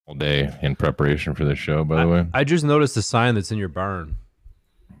all day in preparation for this show, by the way. I just noticed the sign that's in your barn.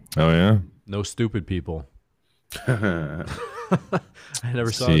 Oh, yeah? No stupid people. That's I never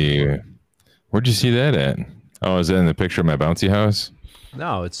Let's saw see. it before. Where'd you see that at? Oh, is that in the picture of my bouncy house?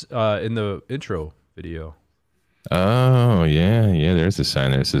 No, it's in the intro video. Oh, yeah. Yeah, there's a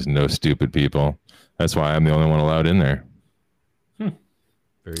sign there that says no stupid people. That's why I'm the only one allowed in there. Very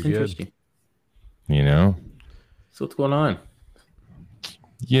good. interesting. You know? So what's going on?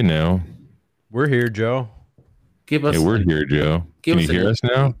 You know. We're here, Joe. Give us. Hey, we're here, Joe. give Can you hear us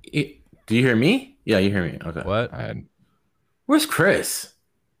now? Do you hear me? Yeah, you hear me. Okay. What? Where's Chris?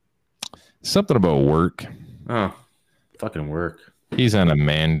 Something about work. Oh, fucking work. He's on a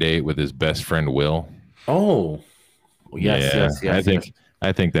mandate with his best friend, Will. Oh, yes.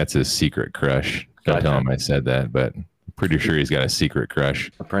 I think that's his secret crush. Don't Gotcha. tell him I said that, but I'm pretty sure he's got a secret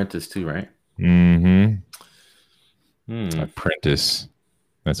crush. Apprentice too, right? Mm-hmm. Hmm. Apprentice.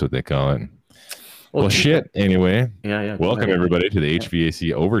 That's what they call it. Well, Well, shit. Anyway, Yeah. Go welcome ahead. everybody to the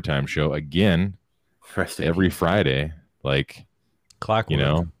HVAC Overtime Show again Rest in every peace. Friday. Like, Clockwork. you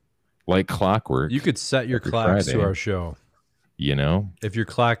know, like clockwork. You could set your Every clocks Friday. to our show. You know? If your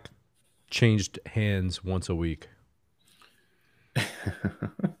clock changed hands once a week. You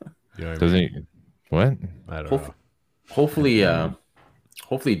know what I Doesn't mean? he? What? I don't Hope- know.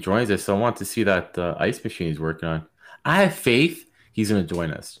 Hopefully he joins us. So I want to see that ice machine he's working on. I have faith he's going to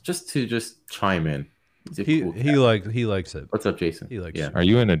join us just to chime in. He's a cool He cat. he likes it. What's up, Jason? He likes Yeah. it. Are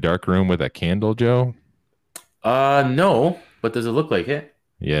you in a dark room with a candle, Joe? No, but does it look like it?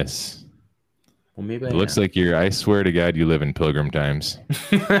 Yes. Well, maybe It looks like I swear to God, you live in pilgrim times.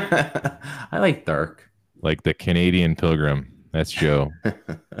 I like dark. Like the Canadian pilgrim. That's Joe.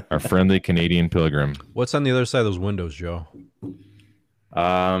 Our friendly Canadian pilgrim. What's on the other side of those windows, Joe?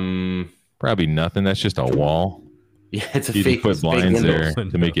 Probably nothing. That's just a wall. Yeah, it's a You can fake. put it's fake blinds windows. there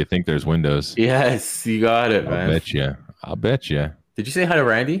to make you think there's windows. Yes, you got it, I'll man. bet you. I'll bet you. Did you say hi to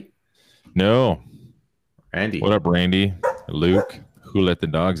Randy? No. Randy, What up, Randy? Luke? Who let the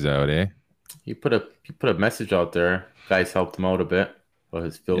dogs out, eh? he put a message out there. Guys helped him out a bit about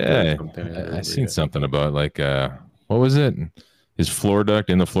his filter. or Yeah. something. I seen something about like, what was it? His floor duct,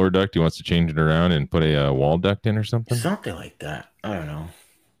 in the floor duct, he wants to change it around and put a wall duct in or something. Something like that. I don't know.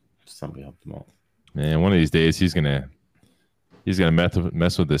 Somebody helped him out. Man, one of these days he's gonna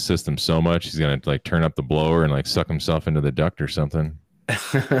mess with the system so much he's gonna like turn up the blower and like suck himself into the duct or something. You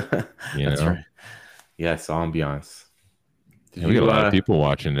That's know? right. Yes, ambiance. Did Yeah, we got a lot of uh, people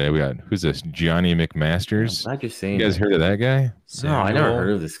watching today. We got who's this? Johnny McMasters. I'm glad you're saying You guys that. heard of that guy? No, I never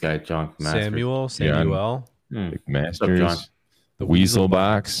heard of this guy, John Masters. Samuel. McMasters. John? The Weasel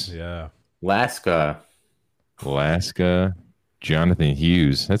Box. Yeah. Alaska. Alaska. Jonathan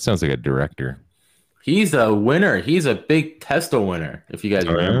Hughes. That sounds like a director. He's a winner. He's a big Testo winner, if you guys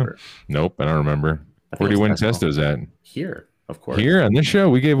Oh, yeah? remember. Nope, I don't remember. I think Where do you it win was Testo. Testos at? Here, of course. Here on this show,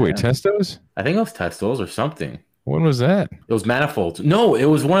 we gave away Yeah. Testos? I think it was Testos or something. When was that? It was manifolds. No, it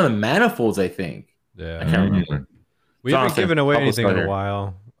was one of the manifolds, I think. I Yeah. can't remember. Mm. We haven't Jonathan, given away help us anything out in a here.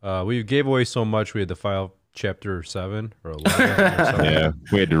 while. We gave away so much. We had to file chapter 7 or 11 or something. Yeah,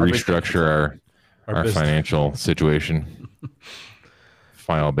 we had to Our restructure our business. financial situation.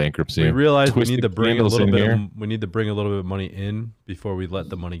 File bankruptcy. We realized we Twisted need to bring a candles little in bit. here. We need to bring a little bit of money in before we let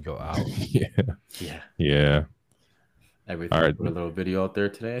the money go out. Yeah. Yeah. Yeah. Everything. All right. Put a little video out there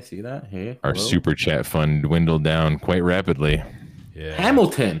today. I see that. Hey. Our hello. super chat fund dwindled down quite rapidly. Yeah.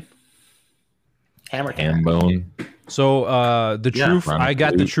 Hamilton. Hammer. Hambone. So the Yeah. True, Ron I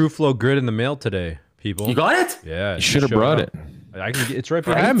got the Flute. True Flow grid in the mail today, people. You got it? Yeah. You should have brought it. I can get, it's right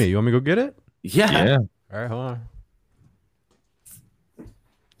Right? behind me. You want me to go get it? Yeah. Yeah. All right, hold on.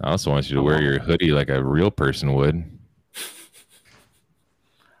 I also want you to wear your hoodie like a real person would.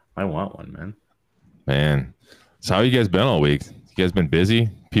 I want one, man. Man. So how you guys been all week? You guys been busy?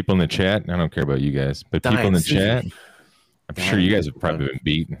 People in the chat? I don't care about you guys, but people in the chat, I'm sure you guys have probably been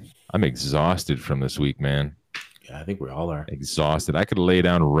beaten. I'm exhausted from this week, man. Yeah, I think we all are. Exhausted. I could lay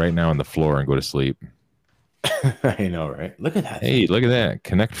down right now on the floor and go to sleep. I know, right? Look at that. Hey, look at that.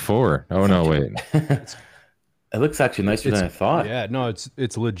 Connect 4. Oh, no, wait. It looks actually nicer than I thought. Yeah, no,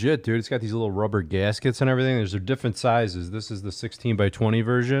 it's legit, dude. It's got these little rubber gaskets and everything. There's different sizes. This is the 16 by 20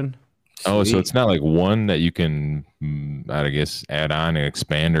 version. Oh, so Sweet. it's not like one that you can, I guess, add on and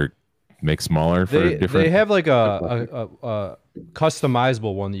expand or make smaller for different. They have like a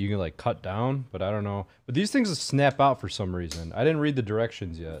customizable one that you can like cut down, but I don't know. But these things snap out for some reason. I didn't read the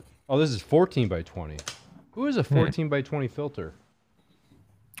directions yet. Oh, this is 14 by 20. Who is a 14 by 20 filter?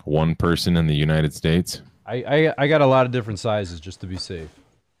 One person in the United States. I got a lot of different sizes just to be safe.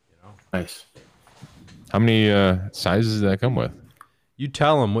 Nice. How many sizes does that come with? You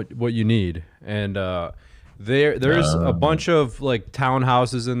tell them what you need, and there's a bunch of like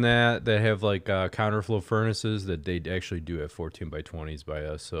townhouses in that have like counterflow furnaces that they actually do have 14 by 20s by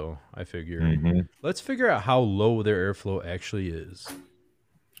us. So I figure let's figure out how low their airflow actually is.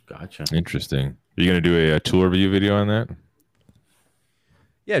 Gotcha. Interesting. Are you gonna do a tool review video on that?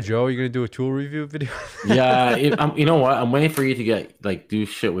 Yeah, Joe, you gonna do a tool review video? Yeah, you know what? I'm waiting for you to get like do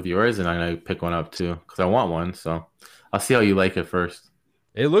shit with yours, and I'm gonna pick one up too because I want one. So I'll see how you like it first.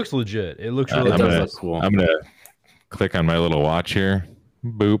 It looks legit. It looks really cool. I'm gonna click on my little watch here.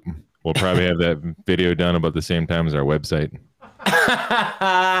 Boop. We'll probably have that video done about the same time as our website.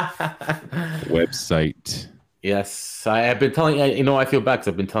 Website. Yes, I've been telling you know I feel bad because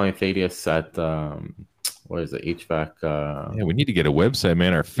I've been telling Thaddeus at what is it HVAC? Yeah, we need to get a website,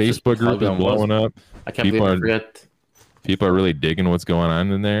 man. Our Facebook group is blowing up. I can't believe I forget. People are really digging what's going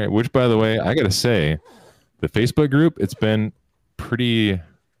on in there. Which, by the way, I gotta say, the Facebook group, it's been pretty.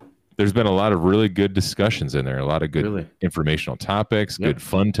 There's been a lot of really good discussions in there. A lot of good informational topics, good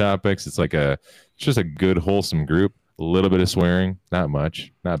fun topics. It's just a good wholesome group. A little bit of swearing, not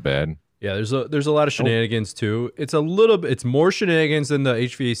much, not bad. Yeah, there's a lot of shenanigans too. It's more shenanigans than the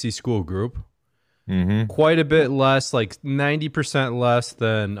HVAC school group. Quite a bit less, like 90% less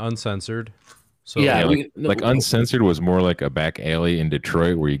than uncensored. So yeah, uncensored was more like a back alley in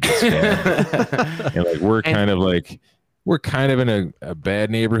Detroit where you get scammed. And like we're kind of in a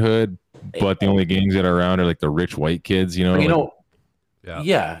bad neighborhood, but the only gangs that are around are like the rich white kids, you know.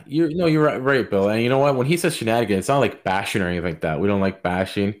 You're right, Bill. And you know what? When he says shenanigans, it's not like bashing or anything like that. We don't like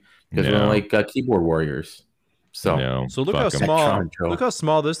bashing because we don't like keyboard warriors. So look how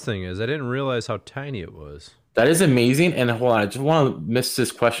small this thing is. I didn't realize how tiny it was. That is amazing. And hold on, I just want to miss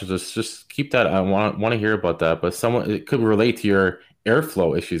this question. Just keep that. I want to hear about that. But it could relate to your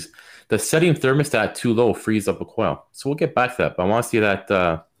airflow issues. The setting thermostat too low frees up a coil. So we'll get back to that. But I want to see that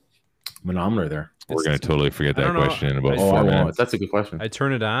manometer there. We're going to totally forget that question in about 4 minutes. That's a good question. I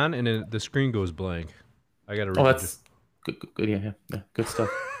turn it on and the screen goes blank. I got to read that's good. Yeah, good stuff.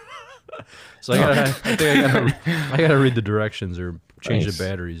 So I gotta read the directions or change the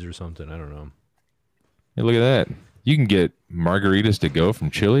batteries or something. I don't know. Hey, look at that! You can get margaritas to go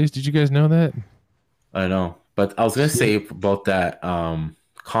from Chili's. Did you guys know that? I know, but I was gonna say about that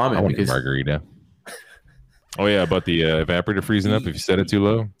comment because margarita. Oh yeah, about the evaporator freezing up if you set it too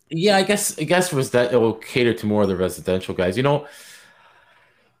low. Yeah, I guess was that it will cater to more of the residential guys. You know,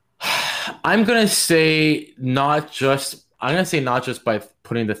 I'm gonna say not just by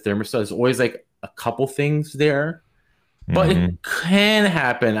putting the thermostat. There's always like a couple things there, but it can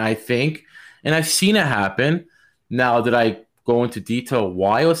happen, I think. And I've seen it happen. Now, did I go into detail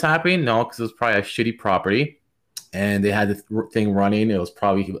why it was happening? No, because it was probably a shitty property and they had the thing running. It was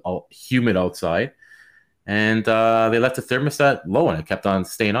probably humid outside. And they left the thermostat low and it kept on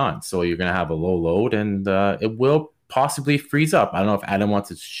staying on. So you're going to have a low load and it will possibly freeze up. I don't know if Adam wants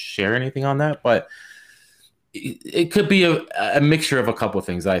to share anything on that, but it could be a mixture of a couple of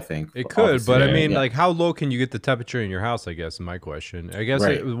things, I think. It could, but I mean, like, how low can you get the temperature in your house, I guess, is my question. I guess,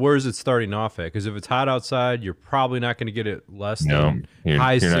 where is it starting off at? Because if it's hot outside, you're probably not going to get it less than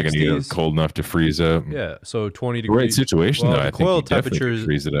high 60s. You're not going to get it cold enough to freeze up. Yeah, so 20 degrees. Right situation, though, I think coil temperature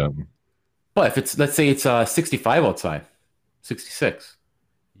freeze it up. But if it's, let's say it's 65 outside, 66.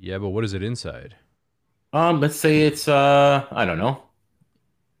 Yeah, but what is it inside? Let's say it's, I don't know.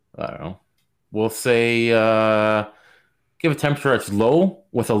 We'll say give a temperature that's low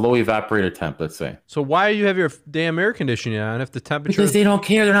with a low evaporator temp, let's say. So why do you have your damn air conditioning on if the temperature... Because they don't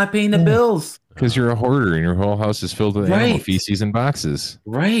care. They're not paying the bills. Because you're a hoarder and your whole house is filled with animal feces and boxes.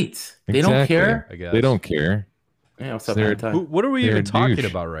 Right. Exactly. They don't care. I guess. They don't care. Yeah, what's up, what are we even talking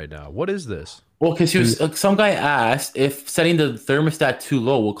about right now? What is this? Well, because some guy asked if setting the thermostat too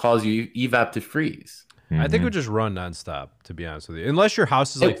low will cause you evap to freeze. I think it would just run nonstop, to be honest with you. Unless your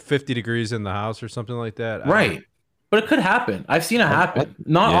house is like 50 degrees in the house or something like that. Right. But it could happen. I've seen it happen.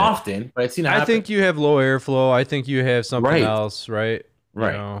 Not often, but I've seen it happen. I think you have low airflow. I think you have something else, right?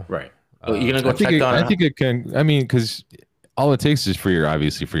 Right. You know? Right. You're going to go check on it. I think it can. I mean, because all it takes is for your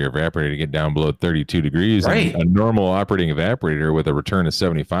evaporator to get down below 32 degrees. Right. And a normal operating evaporator with a return of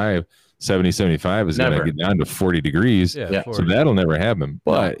 75 is going to get down to 40 degrees. Yeah. So that'll never happen.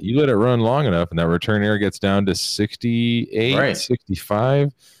 But you let it run long enough and that return air gets down to 68,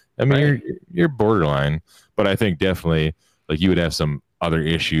 65. I mean, you're borderline. But I think definitely like you would have some other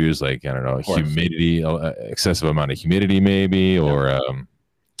issues like, I don't know, humidity, excessive amount of humidity maybe, or,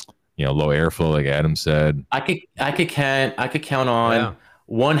 low airflow like Adam said. I could count on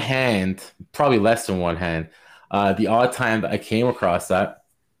one hand, probably less than one hand, the odd time that I came across that.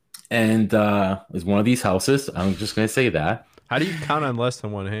 And it was one of these houses. I'm just going to say that. How do you count on less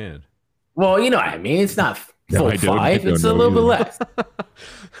than one hand? Well, you know what I mean. It's not full I don't 5. It's a know little bit either.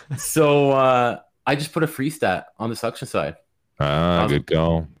 less. So I just put a free stat on the suction side. Good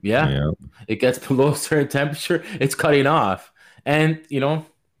call. Yeah. It gets below a certain temperature, it's cutting off, and and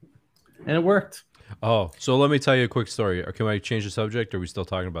it worked. Oh, so let me tell you a quick story. Or can I change the subject? Or are we still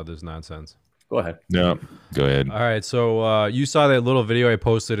talking about this nonsense? Go ahead. No, go ahead. All right. So you saw that little video I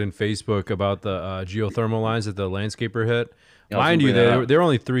posted in Facebook about the geothermal lines that the landscaper hit. Yeah, Mind you, they're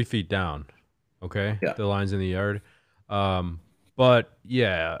only 3 feet down. Okay, Yeah. the lines in the yard. But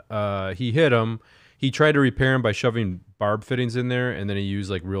yeah, he hit them. He tried to repair them by shoving barb fittings in there, and then he used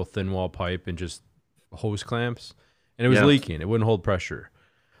like real thin wall pipe and just hose clamps, and it was leaking. It wouldn't hold pressure.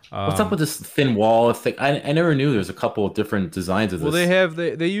 What's up with this thin wall thing? I never knew there's a couple of different designs of this. Well,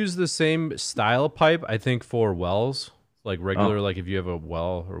 they use the same style pipe, I think, for wells, like regular, like if you have a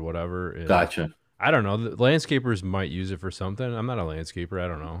well or whatever. Gotcha. I don't know. The landscapers might use it for something. I'm not a landscaper. I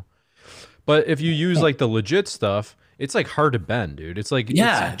don't know. But if you use like the legit stuff, it's like hard to bend, dude. It's like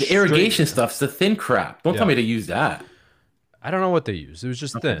the irrigation stuff's the thin crap. Don't tell me to use that. I don't know what they used. It was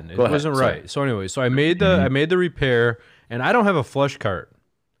just thin. It Go ahead. wasn't Sorry. right. So anyway, so I made the repair, and I don't have a flush cart.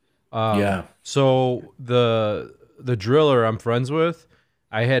 So the driller I'm friends with,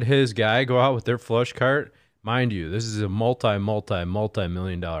 I had his guy go out with their flush cart. Mind you, this is a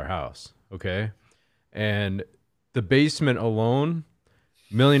multi-million-dollar house. Okay, and the basement alone,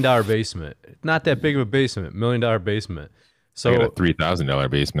 $1 million basement. Not that big of a basement, $1 million basement. I got a So $3,000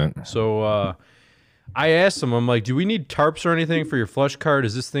 basement. so I asked him, I'm like, do we need tarps or anything for your flush cart?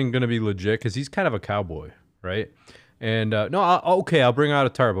 Is this thing going to be legit? Because he's kind of a cowboy, right? And no, I'll bring out a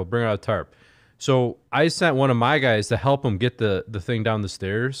tarp. So I sent one of my guys to help him get the thing down the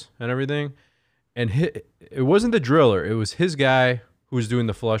stairs and everything. And it wasn't the driller. It was his guy who was doing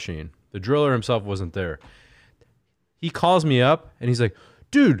the flushing. The driller himself wasn't there. He calls me up and he's like,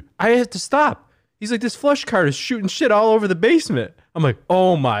 dude, I had to stop. He's like, this flush cart is shooting shit all over the basement. I'm like,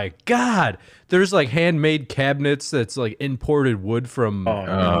 oh my God. There's like handmade cabinets that's like imported wood from.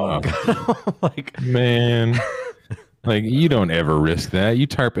 Like, man. Like, you don't ever risk that. You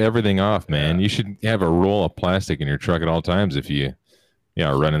tarp everything off, man. You should have a roll of plastic in your truck at all times if you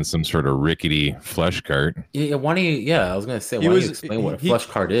are running some sort of rickety flush cart. Yeah, I was gonna say, why don't you explain what a flush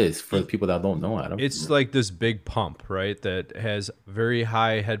cart is for the people that don't know, Adam? It's like this big pump, right? That has very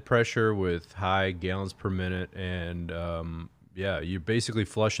high head pressure with high gallons per minute, and you're basically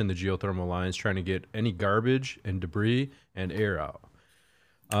flushing the geothermal lines, trying to get any garbage and debris and air out.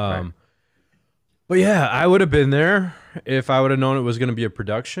 Right. But yeah, I would have been there if I would have known it was going to be a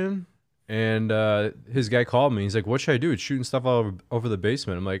production. And his guy called me. He's like, what should I do? It's shooting stuff all over the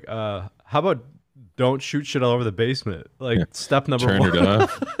basement. I'm like, how about don't shoot shit all over the basement? Like, step number one. Turn it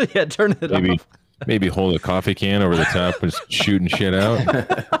off. Yeah, turn it off. Maybe hold a coffee can over the top and just shooting shit out.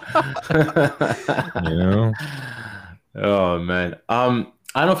 You know? Oh, man. I don't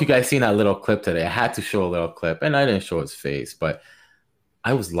know if you guys seen that little clip today. I had to show a little clip, and I didn't show his face, but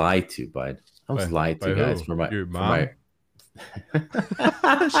I was lied to, bud. I was lied to, guys, who? for my Your for mom? my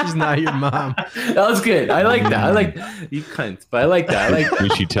She's not your mom. That was good. I like that. I like you cunt, but I like that. I like that.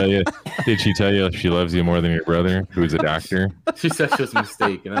 Did she tell you she loves you more than your brother, who's a doctor? She said she was a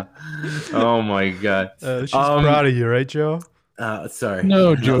mistake, you know. Oh my God. She's proud of you, right, Joe? Sorry.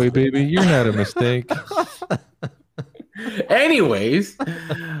 No, Joey, baby, you're not a mistake. Anyways,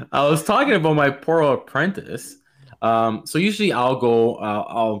 I was talking about my poor apprentice. So usually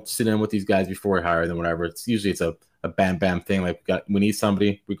I'll sit in with these guys before I hire them, whatever. It's usually a bam bam thing. Like we need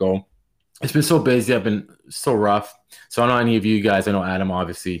somebody, we go. It's been so busy. I've been so rough. So I don't know any of you guys. I know Adam,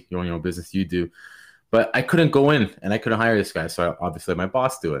 obviously, you own your own business, you do. But I couldn't go in and I couldn't hire this guy. So I obviously let my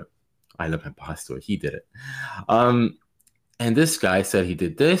boss do it. I let my boss do it. He did it. And this guy said he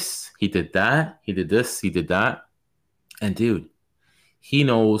did this, he did that, he did this, he did that. And dude, he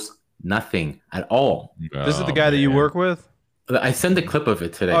knows nothing at all. This is the guy that you work with? I sent a clip of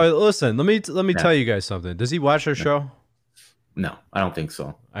it today. Oh, listen, let me tell you guys something. Does he watch our show? No, I don't think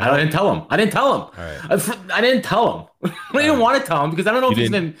so. I didn't tell him. I didn't tell him. All right. I didn't tell him. I didn't want to tell him because I don't know if he's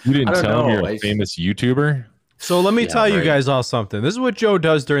been. You didn't tell him you're a famous YouTuber? So let me tell you right. guys all something. This is what Joe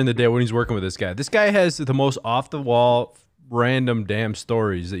does during the day when he's working with this guy. This guy has the most off-the-wall, random damn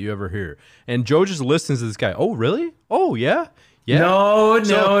stories that you ever hear. And Joe just listens to this guy. Oh, really? Oh, yeah? Yeah. No.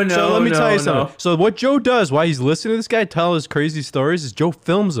 So let me tell you something. So what Joe does while he's listening to this guy tell his crazy stories is Joe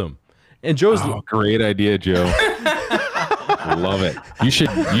films him. And Joe's great idea, Joe. Love it. You should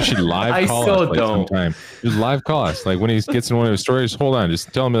live I call still us like don't. sometime. Just live call us. Like when he gets in one of his stories, hold on,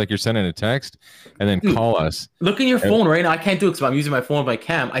 just tell me like you're sending a text and then call us. Look at your phone right now. I can't do it because I'm using my phone by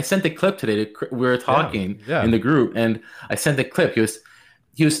cam. I sent the clip today. We were talking in the group, and I sent the clip.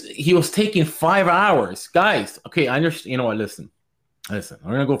 He was taking 5 hours, guys. Okay, I understand. You know what? Listen. I'm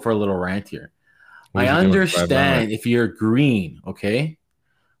gonna go for a little rant here. I understand if you're green. Okay.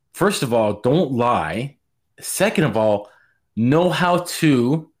 First of all, don't lie. Second of all, know how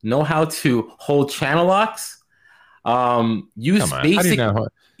to hold channel locks. Use basic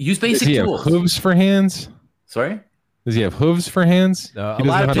Does he tools. have hooves for hands? Sorry? Does he have hooves for hands? A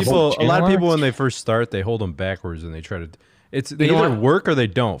lot of people when they first start, they hold them backwards and they try to. They either work or they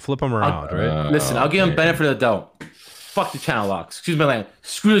don't. Flip them around, right? Listen, I'll give him benefit of the doubt. Fuck the channel locks. Excuse my language.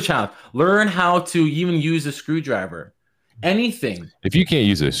 Screw the channel. Learn how to even use a screwdriver. Anything. If you can't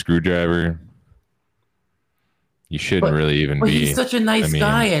use a screwdriver, you shouldn't really even be. He's such a nice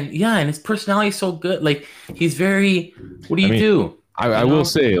guy, and his personality is so good. Like he's very. What do you do? I will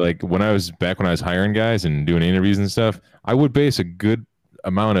say, like when I was hiring guys and doing interviews and stuff, I would base a good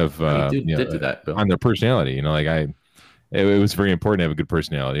amount of do that, Bill. on their personality. You know, like it was very important to have a good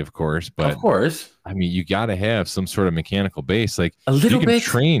personality, of course. But of course, I mean, you got to have some sort of mechanical base. Like a little bit.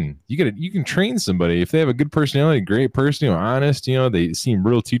 You can train somebody if they have a good personality, great person, honest. You know, they seem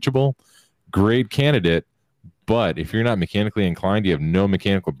real teachable, great candidate. But if you're not mechanically inclined, you have no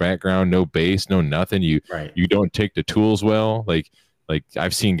mechanical background, no base, no nothing. You don't take the tools well. Like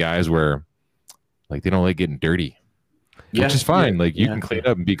I've seen guys where like they don't like getting dirty. Which is fine. Like you can clean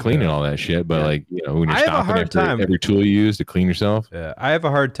up and be clean and all that shit. But like, you know, when you're stopping after every tool you use to clean yourself. Yeah. I have a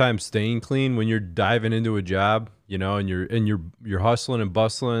hard time staying clean when you're diving into a job, you know, and you're hustling and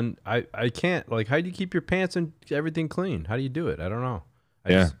bustling. I can't, like, how do you keep your pants and everything clean? How do you do it? I don't know.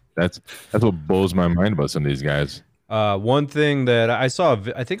 That's what blows my mind about some of these guys. One thing that I saw,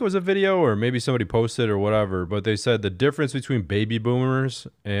 I think it was a video or maybe somebody posted or whatever, but they said the difference between baby boomers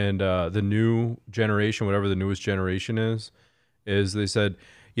and the new generation, whatever the newest generation is they said,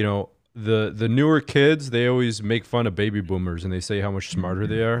 you know, the newer kids, they always make fun of baby boomers and they say how much smarter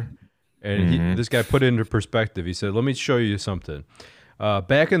they are. And this guy put it into perspective. He said, let me show you something.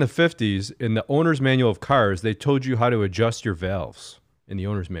 Back in the 50s, in the owner's manual of cars, they told you how to adjust your valves. In the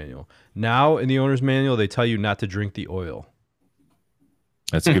owner's manual. Now, in the owner's manual, they tell you not to drink the oil.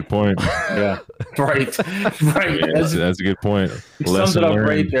 That's a good point. Yeah, right. Yeah, that's a good point. Sums it up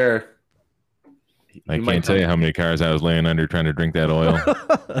right there. I can't tell you how many cars I was laying under trying to drink that oil.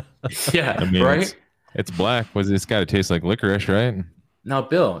 Yeah, I mean, right. It's black. It's got to taste like licorice, right? Now,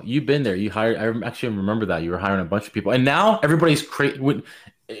 Bill, you've been there. You hired. I actually remember that you were hiring a bunch of people, and now everybody's crazy.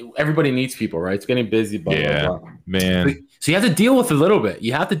 Everybody needs people, right? It's getting busy. Blah, blah. Man. So you have to deal with a little bit.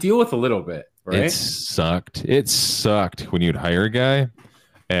 You have to deal with a little bit, right? It sucked. It sucked when you'd hire a guy.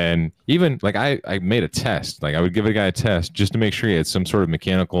 And even like I made a test. Like I would give a guy a test just to make sure he had some sort of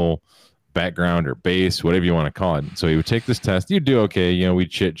mechanical background or base, whatever you want to call it. So he would take this test. You'd do okay. You know,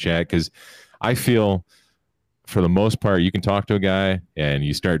 we'd chit chat because I feel for the most part, you can talk to a guy and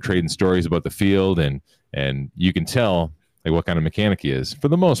you start trading stories about the field and you can tell like what kind of mechanic he is for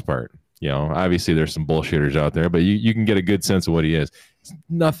the most part. You know, obviously there's some bullshitters out there, but you can get a good sense of what he is.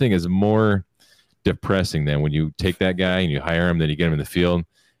 Nothing is more depressing than when you take that guy and you hire him, then you get him in the field,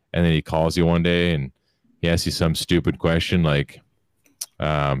 and then he calls you one day and he asks you some stupid question like,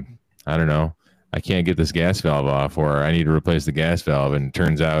 I don't know, I can't get this gas valve off, or I need to replace the gas valve, and it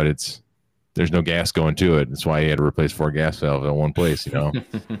turns out there's no gas going to it. That's why he had to replace 4 gas valves in one place, you know,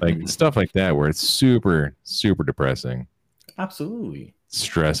 like stuff like that where it's super, super depressing. Absolutely.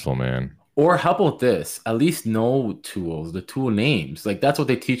 Stressful, man. Or how about this? At least know tools, the tool names. Like that's what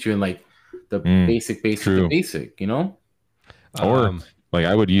they teach you in like the basic, you know? Or like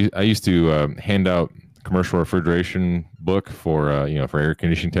I used to hand out commercial refrigeration book for for air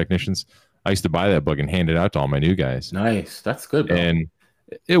conditioning technicians. I used to buy that book and hand it out to all my new guys. Nice. That's good, bro. And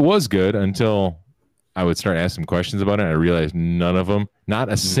it was good until I would start asking questions about it. And I realized not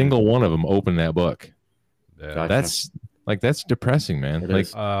a single one of them opened that book. Yeah. That's depressing, man.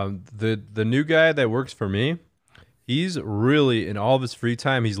 Like the new guy that works for me, he's really in all of his free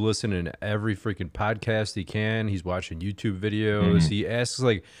time, he's listening to every freaking podcast he can. He's watching YouTube videos. He asks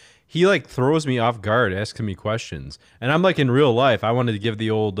he throws me off guard, asking me questions. And I'm like in real life, I wanted to give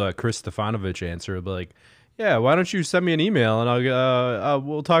the old Chris Stefanovich answer, but like, yeah, why don't you send me an email and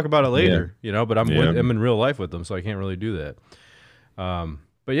we'll talk about it later, you know? But I'm in real life with them, so I can't really do that.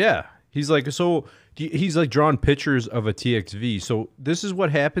 But yeah, he's like he's like drawing pictures of a TXV. So this is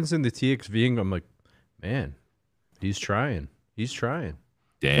what happens in the TXV, and I'm like, man, he's trying.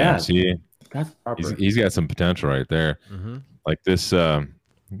 Damn. Yeah. See, That's proper. He's got some potential right there. Mm-hmm. Like this, I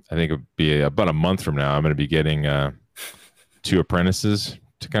think it'll be about a month from now. I'm going to be getting 2 apprentices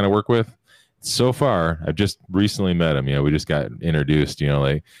to kind of work with. So far, I've just recently met him. You know, we just got introduced. You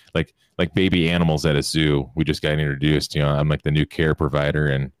know, like baby animals at a zoo. We just got introduced. You know, I'm like the new care provider,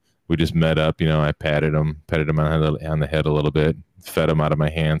 and we just met up. You know, I patted him on the head a little bit, fed him out of my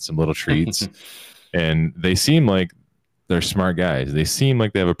hand some little treats, and they seem like they're smart guys. They seem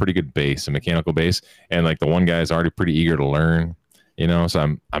like they have a pretty good base, a mechanical base, and like the one guy is already pretty eager to learn. You know, so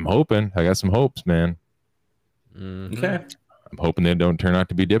I'm hoping. I got some hopes, man. Mm-hmm. Okay. I'm hoping they don't turn out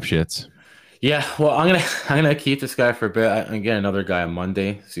to be dipshits. Yeah, well, I'm gonna keep this guy for a bit. I'm get another guy on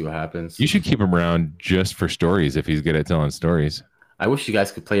Monday. See what happens. You should keep him around just for stories if he's good at telling stories. I wish you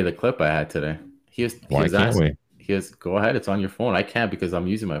guys could play the clip I had today. Why can't we? Go ahead. It's on your phone. I can't because I'm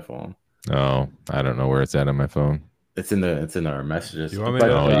using my phone. Oh, I don't know where it's at on my phone. It's in our messages. You want me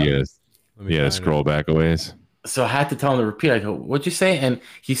But, to- yeah, scroll back a ways. So I had to tell him to repeat. I go, "What'd you say?" And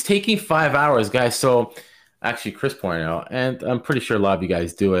he's taking 5 hours, guys. So actually, Chris pointed out, and I'm pretty sure a lot of you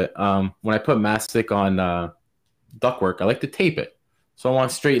guys do it. When I put mastic on ductwork, I like to tape it, so I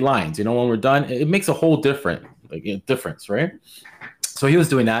want straight lines. You know, when we're done, it makes a whole difference, right? So he was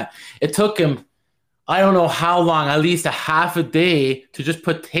doing that. It took him, I don't know how long, at least a half a day to just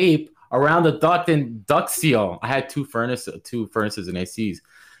put tape around the duct and duct seal. I had two furnaces and ACs.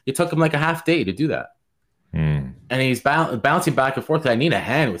 It took him like a half day to do that. And he's bouncing back and forth. I need a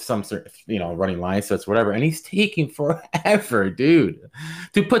hand with some sort of, running line sets, whatever. And he's taking forever, dude,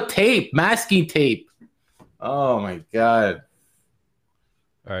 to put tape, masking tape. Oh my God.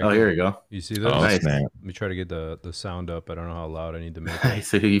 All right, oh, here we go. You see this? Oh, Nice. snap. Let me try to get the sound up. I don't know how loud I need to make it.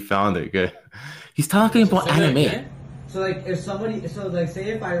 So he found it. Good. He's talking about anime. So like if somebody, say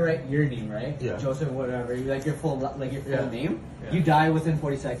if I write your name, right? Yeah. Joseph, whatever, like your full name, Yeah. you die within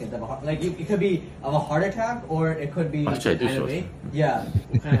 40 seconds of a heart. Like it could be of a heart attack or it could be Actually, I do show anime. Yeah.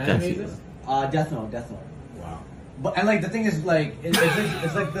 What kind of anime is this? Death Note. Wow. But and like the thing is like it's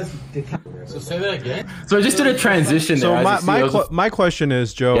like this. So say that again. So I just did a transition there. So as you see. my question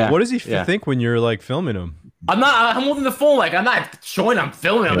is, Joe, Yeah, what does he yeah. think when you're like filming him? I'm holding the phone I'm not showing I'm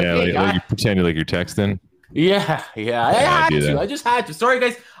filming. I'm Yeah, like, hey, like you pretending like you're texting. Yeah. I do that. I just had to. Sorry,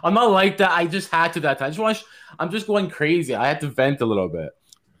 guys. I'm not like that. I just had to that time. I'm just going crazy. I had to vent a little bit.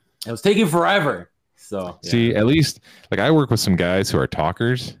 It was taking forever. So yeah. See, at least like I work with some guys who are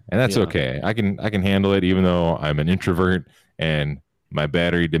talkers, and that's Yeah. okay. I can handle it, even though I'm an introvert and my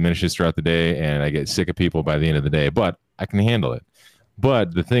battery diminishes throughout the day, and I get sick of people by the end of the day. But I can handle it.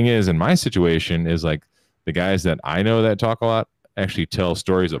 But the thing is, in my situation, is like the guys that I know that talk a lot actually tell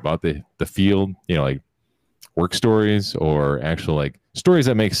stories about the field. Like work stories or actual like stories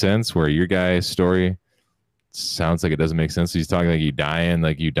that make sense. Where your guy's story sounds like it doesn't make sense. He's talking like you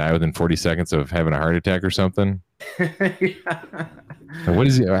die within 40 seconds of having a heart attack or something. And what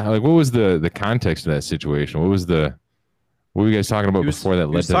is he like? What was the context of that situation? What were you guys talking about before that He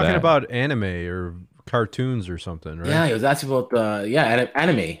led was to talking that? about anime or cartoons or something, right? Yeah, he was asking about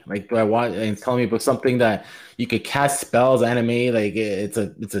anime. Like, do I watch? And telling me about something that you could cast spells. Anime, like it's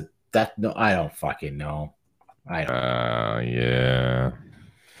a that. No, I don't fucking know. I don't. Yeah.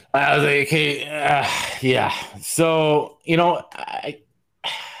 I was like, okay, yeah. So there's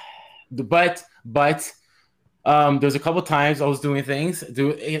a couple times I was doing things,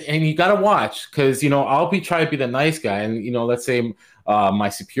 and you gotta watch because I'll be trying to be the nice guy, and let's say my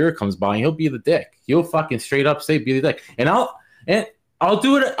superior comes by, and he'll be the dick. He'll fucking straight up say be the dick, and I'll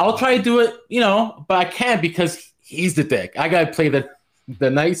do it. I'll try to do it, but I can't because he's the dick. I gotta play the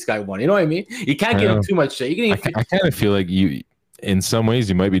nice guy one. You know what I mean? You can't give him too much shit. I kind of feel like you, in some ways,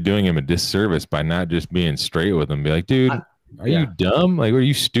 you might be doing him a disservice by not just being straight with him. Be like, dude, are you dumb? Like, are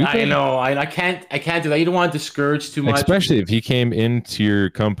you stupid? I know. I can't do that. You don't want to discourage too much, especially if he came into your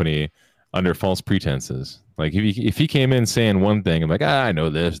company under false pretenses. Like if he came in saying one thing, I'm like, I know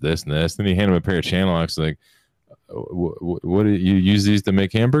this, and this. Then you hand him a pair of channel locks, like, what do you use these to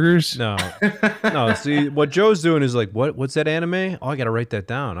make hamburgers? No. See, what Joe's doing is like, what's that anime? Oh, I gotta write that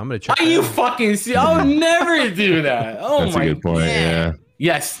down. I'm gonna check. Are you fucking see? I'll never do that. Oh That's my a good point. God. Yeah.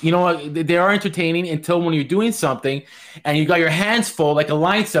 Yes, you know what? They are entertaining until when you're doing something and you got your hands full, like a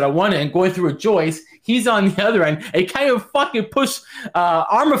line set on one end going through a joist. He's on the other end. And you can't even fucking push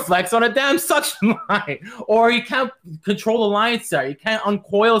armor flex on a damn suction line, or you can't control the line set. You can't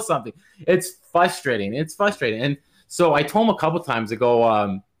uncoil something. It's frustrating. And so I told him a couple times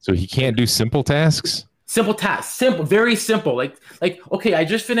ago. So he can't do simple tasks. Simple tasks, very simple. Like okay, I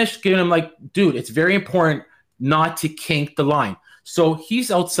just finished giving him like, dude, it's very important not to kink the line. So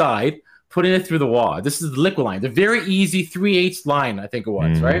he's outside putting it through the wall. This is the liquid line, the very easy 3/8 line, I think it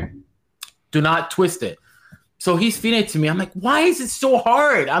was, right? Do not twist it. So he's feeding it to me. I'm like, why is it so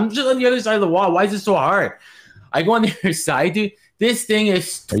hard? I'm just on the other side of the wall. Why is it so hard? I go on the other side, dude. This thing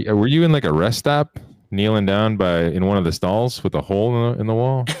is. Were you in like a rest stop, kneeling down in one of the stalls with a hole in the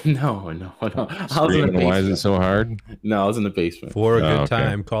wall? No. I was in the basement. Why is it so hard? No, I was in the basement. For a good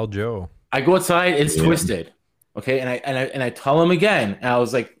time, call Joe. I go outside. It's twisted. Okay, and I tell him again. And I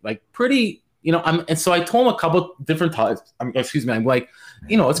was like pretty, and so I told him a couple different times. Excuse me. I'm like,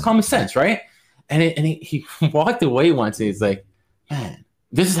 it's common sense, right? And he walked away once and he's like, man,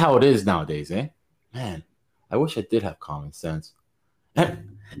 this is how it is nowadays, eh? Man, I wish I did have common sense. But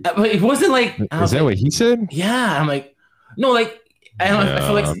it wasn't like. Is that what he said? Yeah. I'm like, no, like, I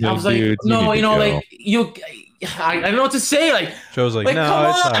feel like, I was like, dude, no, like, I don't know what to say. Like, Joe's like, no,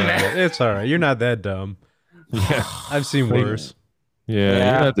 it's all right. It's all right. You're not that dumb. Yeah. I've seen worse.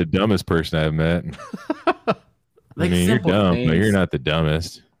 Yeah, you're not the dumbest person I've met. I mean, you're dumb, but you're not the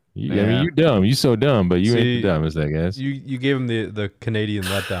dumbest. I mean, you're dumb. You're so dumb, but you ain't the dumbest, I guess. You gave him the Canadian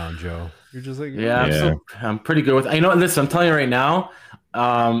letdown, Joe. You're just like, I'm pretty good with. Listen, I'm telling you right now.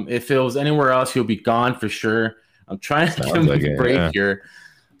 If it was anywhere else, he'll be gone for sure. I'm trying to give him a break here.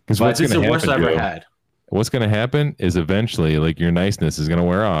 Because it's the worst I've ever had. What's going to happen is eventually, like, your niceness is going to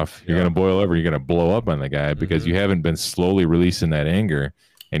wear off. You're going to boil over. You're going to blow up on the guy because you haven't been slowly releasing that anger,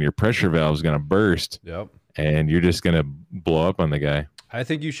 and your pressure valve is going to burst. Yep. And you're just going to blow up on the guy. I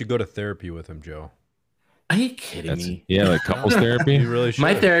think you should go to therapy with him, Joe. Are you kidding me? Yeah, like couples therapy. You really should.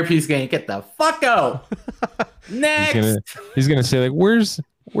 My therapy is going to get the fuck out. Next. He's gonna say, like,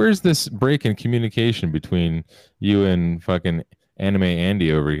 where's this break in communication between you and fucking Anime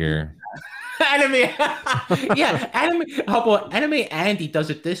Andy over here? Anime Andy does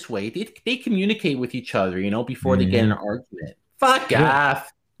it this way. They communicate with each other, before they get in an argument. Fuck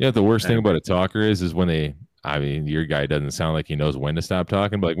off. Yeah, the worst thing about a talker is when your guy doesn't sound like he knows when to stop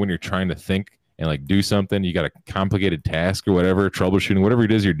talking, but like when you're trying to think and like do something, you got a complicated task or whatever, troubleshooting, whatever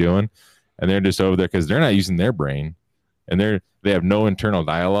it is you're doing, and they're just over there because they're not using their brain, and they have no internal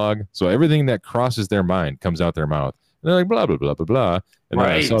dialogue, so everything that crosses their mind comes out their mouth. And they're like blah blah blah blah blah. And then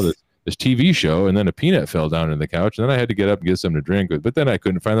I saw this TV show, and then a peanut fell down in the couch, and then I had to get up and get something to drink. But then I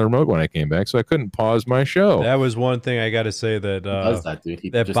couldn't find the remote when I came back, so I couldn't pause my show. That was one thing I got to say that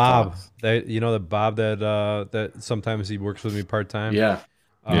that Bob, that Bob that sometimes he works with me part time. Yeah.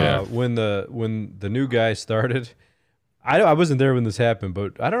 When the new guy started, I wasn't there when this happened,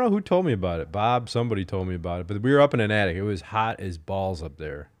 but I don't know who told me about it. Bob, somebody told me about it. But we were up in an attic. It was hot as balls up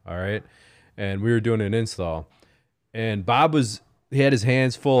there. All right, and we were doing an install, and Bob he had his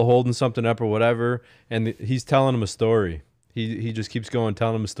hands full holding something up or whatever, and he's telling him a story. He just keeps going,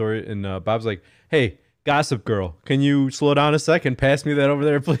 telling him a story, and Bob's like, "Hey, Gossip Girl, can you slow down a second? Pass me that over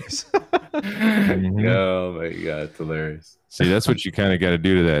there, please." Oh my god, it's hilarious. See, that's what you kind of got to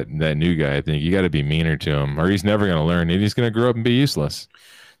do to that new guy. I think you got to be meaner to him, or he's never going to learn. He's going to grow up and be useless.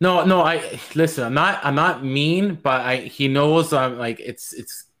 No. I'm not mean, but he knows. Like it's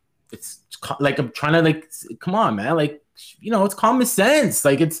like I'm trying to like. Come on, man. Like it's common sense.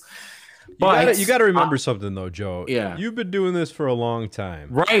 Like it's. But you got to remember something though, Joe. Yeah, you've been doing this for a long time,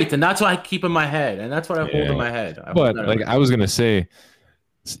 right? And that's what I keep in my head, and that's what I hold in my head. But like I was going to say.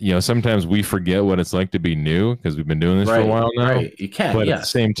 Sometimes we forget what it's like to be new because we've been doing this for a while now. Right, you can. But at the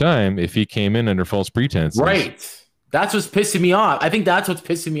same time, if he came in under false pretenses, right, that's what's pissing me off. I think that's what's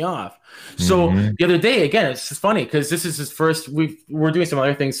pissing me off. So the other day, again, it's just funny because this is his first. We're doing some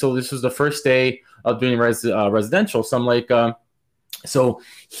other things. So this was the first day of doing residential. So I'm like, so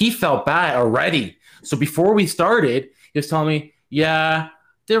he felt bad already. So before we started, he was telling me, "Yeah,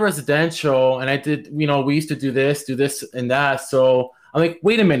 did residential, and I did. We used to do this, and that." So. I'm like,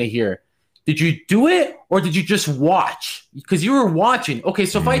 wait a minute here. Did you do it or did you just watch? Because you were watching. Okay,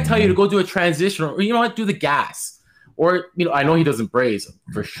 so if I tell you to go do a transition or do the gas, or I know he doesn't braze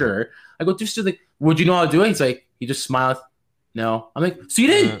for sure. I go just do the. Would you know how to do it? He's like, he just smiled. No, I'm like, so you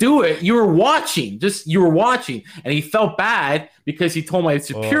didn't do it. You were watching. You were watching, and he felt bad because he told my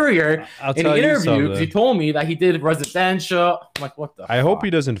superior in an interview. Because he told me that he did residential. I'm like, what the? I hope he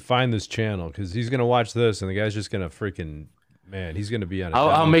doesn't find this channel because he's gonna watch this, and the guy's just gonna freaking. Man, he's going to be on it.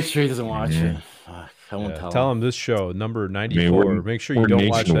 I'll make sure he doesn't watch it. I won't tell him this show, number 94. Make sure you don't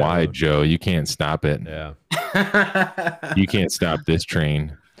watch that. Nationwide, Joe. You can't stop it. Yeah. You can't stop this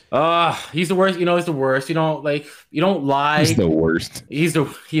train. He's the worst. He's the worst. You don't lie. He's the worst. He's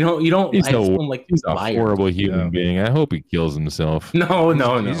the you don't. He's a horrible human being. I hope he kills himself. No.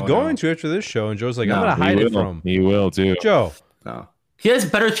 He's going to after this show, and Joe's like, I'm going to hide it from him. He will too. Joe. No. He has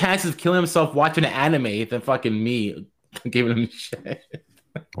better chances of killing himself watching an anime than fucking me. Giving him shit.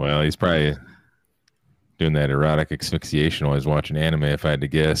 Well, he's probably doing that erotic asphyxiation while he's watching anime, if I had to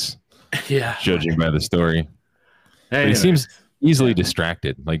guess. Yeah. judging by the story. But he Anyways. seems easily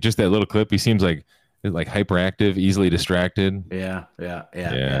distracted. Like just that little clip, he seems like hyperactive, easily distracted. Yeah.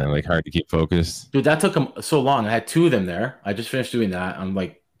 Like hard to keep focused. Dude, that took him so long. I had 2 of them there. I just finished doing that. I'm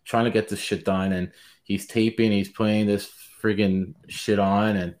like trying to get this shit done, and he's taping, he's putting this friggin' shit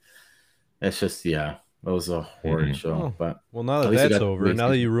on, and it's just it was a horrid show. Oh, But well, now at that least he that's got over, wasted. now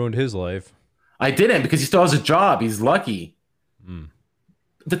that you ruined his life. I didn't, because he still has a job. He's lucky. And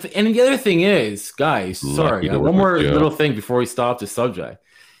the other thing is, guys, sorry, to one work more with Joe. little thing before we stop the subject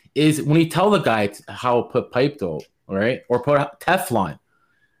is when you tell the guy how to put pipe dope, all right, or put Teflon,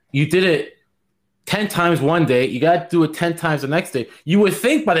 you did it 10 times one day, you got to do it 10 times the next day. You would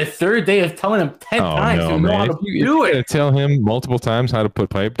think by the 3rd day of telling him 10 times, no, you know how man. to If you do gotta it. tell him multiple times how to put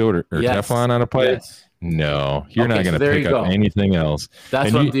pipe dope or Yes. Teflon on a pipe. Yes. No, you're Okay, not so going to there pick you up go. anything else. That's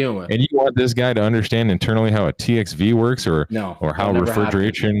And what you- I'm dealing with. And you want this guy to understand internally how a TXV works, or No, or how that'll never happen.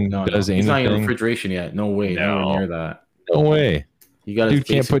 refrigeration No, does He's not even anything. refrigeration yet. No way. No. Nowhere near that. No way, You got dude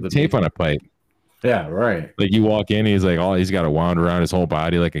can't put tape on a pipe. Yeah, right. Like you walk in, he's like, he's got to wound around his whole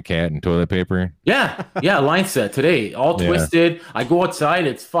body like a cat in toilet paper. Yeah, line set today, all Yeah. twisted. I go outside,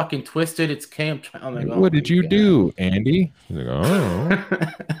 it's fucking twisted. It's camp. I'm like, oh What did my you God. do, Andy? He's like, oh,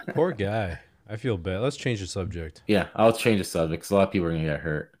 Poor guy. I feel bad. Let's change the subject. Yeah, I'll change the subject because a lot of people are gonna get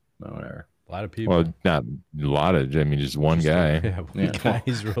hurt. But whatever. A lot of people. well, not a lot of. I mean, just one guy. Yeah, one Yeah. guy.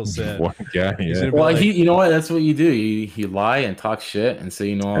 He's real sad. One guy. He's Yeah. gonna be Well, like, you know what? That's what you do. You lie and talk shit and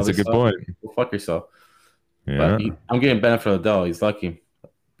say all That's a this good stuff. point. Go fuck yourself. Yeah. But I'm getting benefit of the doubt. He's lucky.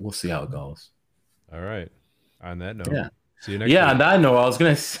 We'll see how it goes. all right. On that note, Yeah. see you next Yeah, week. on that note, I was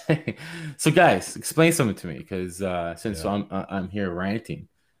gonna say. So, guys, explain something to me because since Yeah. I'm here ranting,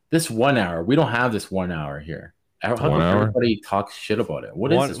 this 1 hour, we don't have this 1 hour here. How come 1 hour? everybody talks shit about it?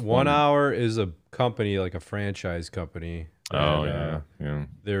 What is this One hour is a company, like a franchise company. Oh that,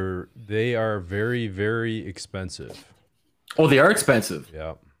 yeah. they are very, very expensive. Oh, they are expensive.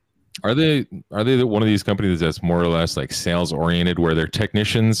 Yeah. Are they one of these companies that's more or less like sales oriented, where their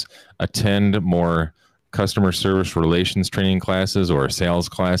technicians attend more customer service relations training classes or sales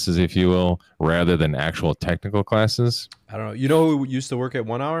classes, if you will, rather than actual technical classes? I don't know. You know who used to work at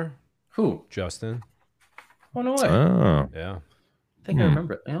 1 hour? Who? Justin. Oh no way! Oh, Yeah. I think I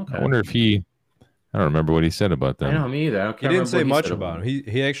remember. Yeah, okay. I wonder if I don't remember what he said about I them. know me either. I He can't didn't remember say what much said about him.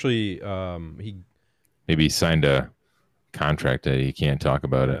 He actually he Maybe he signed a contract that he can't talk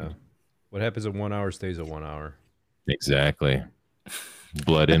about yeah. it. What happens at 1 hour stays at 1 hour. Exactly.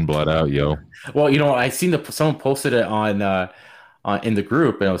 Blood in, blood out, yo. Well, I seen someone posted it on in the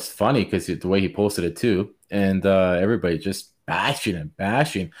group, and it was funny because the way he posted it too, and everybody just bashing and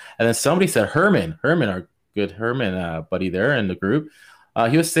bashing. And then somebody said Herman, our good Herman buddy there in the group,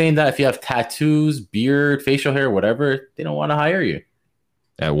 he was saying that if you have tattoos, beard, facial hair, whatever, they don't want to hire you.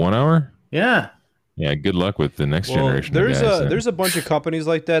 At 1 hour? Yeah. Yeah, good luck with the next Well, generation. of guys, then. there's a bunch of companies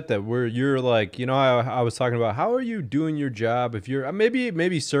like that where you're like, I was talking about how are you doing your job? If you're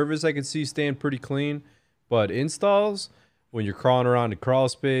maybe service, I can see staying pretty clean, but installs, when you're crawling around the crawl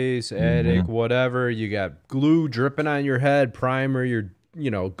space, attic, whatever, you got glue dripping on your head, primer, you're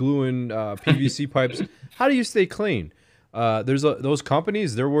gluing PVC pipes. How do you stay clean? Those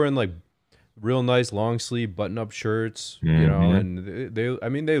companies, they're wearing like real nice long sleeve button up shirts, and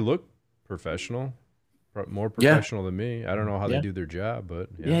they look professional. More professional than me. I don't know how they do their job, but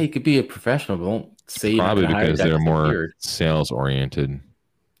Yeah, you could be a professional, but don't say you Probably have to hire because that they're because more beard. sales oriented.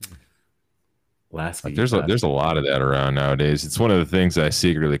 Last Like week, there's a lot of that around nowadays. It's one of the things I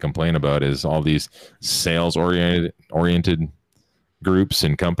secretly complain about is all these sales oriented groups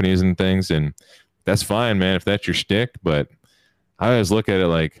and companies and things. And that's fine, man, if that's your shtick. But I always look at it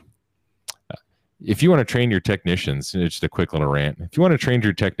like, if you want to train your technicians, and it's just a quick little rant. If you want to train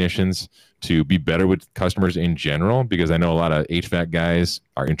your technicians to be better with customers in general, because I know a lot of HVAC guys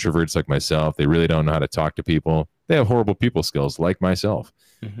are introverts like myself. They really don't know how to talk to people. They have horrible people skills like myself.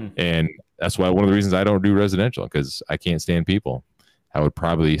 And that's why one of the reasons I don't do residential, because I can't stand people. I would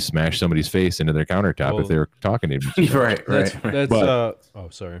probably smash somebody's face into their countertop if they were talking to me. right. that's But- oh,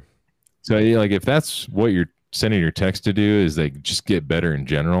 sorry. So yeah, like if that's what you're sending your text to do is like just get better in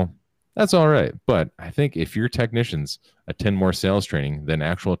general, that's all right. But I think if your technicians attend more sales training than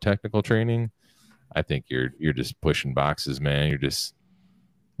actual technical training, I think you're just pushing boxes, man. You're just,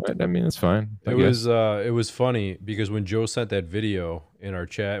 I mean, it's fine. I guess. It was funny because when Joe sent that video in our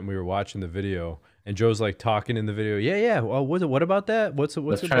chat and we were watching the video and Joe's like talking in the video, yeah. Well, what about that? What's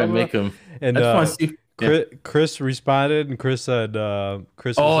Let's it? try to blah, make blah? him. And I just want to see. Chris responded and Chris said,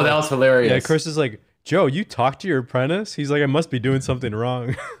 Chris. Oh, was that like, was hilarious. yeah. Chris is like, Joe, you talked to your apprentice? He's like, I must be doing something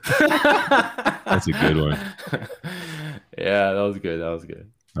wrong. That's a good one. Yeah, that was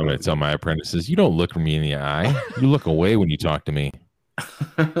good. I'm going to tell my apprentices, you don't look me in the eye. You look away when you talk to me.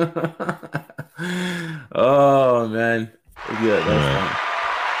 Oh man. Yeah, that's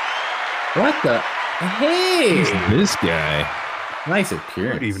fun. What the? Hey, Who's this guy? nice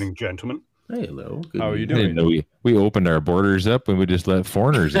appearance. Good evening, gentlemen. Hey, hello. Good How are you evening. I didn't know we opened our borders up and we just let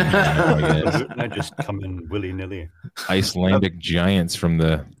foreigners in. I guess. I just come in willy-nilly. Icelandic giants from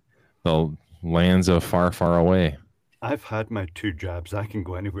the lands of far, far away. I've had my 2 jabs. I can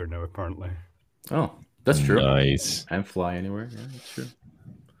go anywhere now, apparently. Oh, that's true. Nice. And fly anywhere. Yeah, that's true.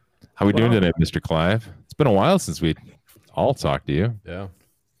 How we doing Well- today, Mr. Clive? It's been a while since we all talked to you. Yeah.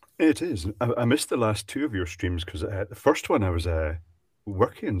 It is. I missed the last 2 of your streams because the first one I was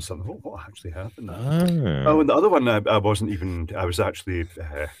working on something. What actually happened? Oh, and the other one I wasn't even. I was actually.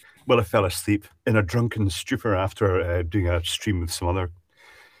 Well, I fell asleep in a drunken stupor after doing a stream with some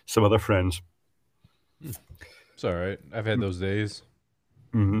other friends. It's all right. I've had those days.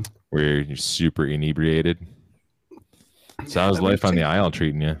 Mm-hmm. Where you're super inebriated. So how's life on the Isle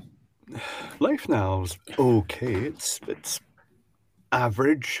treating you? Life now's okay. It's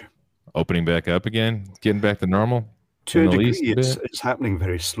average. Opening back up again? Getting back to normal? To In a the degree, least a bit? it's happening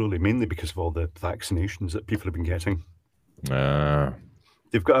very slowly, mainly because of all the vaccinations that people have been getting.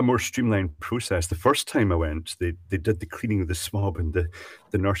 They've got a more streamlined process. The first time I went, they did the cleaning of the swab, and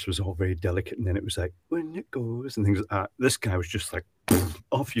the nurse was all very delicate, and then it was like, when it goes, and things like that. This guy was just like,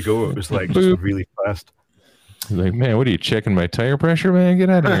 off you go. It was like just really fast. He's like, man, what are you checking my tire pressure, man? Get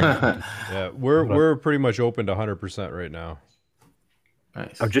out of here. Yeah, we're pretty much open to 100% right now.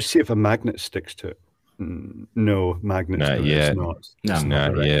 Nice. I'll just see if a magnet sticks to it. No, magnets. Not no, yet. It's not. No, It's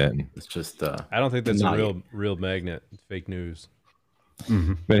Not right. yet. It's just I don't think that's Not a real magnet. It's fake news.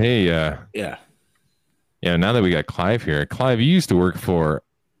 Mhm. But hey, yeah. now that we got Clive here, Clive, you used to work for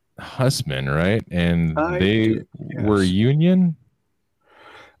Hussman, right? And I they did, yes. were union?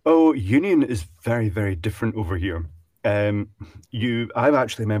 Oh, union is very, very different over here. I'm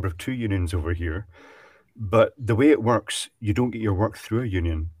actually a member of 2 unions over here, but the way it works, you don't get your work through a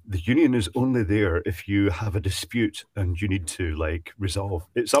union. The union is only there if you have a dispute and you need to resolve.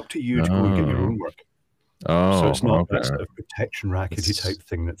 It's up to you to go and get your own work. Oh, So it's not okay. that sort of protection rackety type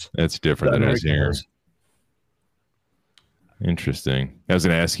thing That's different that than it is American here. does. Interesting. I was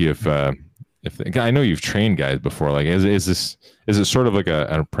going to ask you if I know you've trained guys before. Like, is it sort of like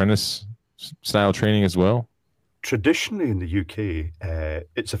an apprentice style training as well? Traditionally in the UK,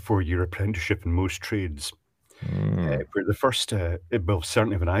 it's a 4-year apprenticeship in most trades. Where the first, well,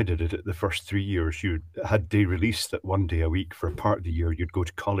 certainly when I did it, the first 3 years, you had day release that 1 day a week for part of the year. You'd go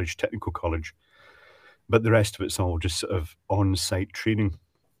to college, technical college, but the rest of it's all just sort of on-site training.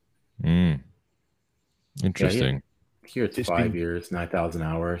 Interesting. Here it's 5 years, 9,000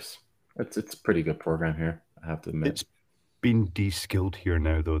 hours. It's a pretty good program here, I have to admit. It's been de-skilled here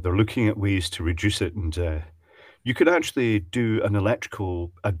now, though. They're looking at ways to reduce it, and you could actually do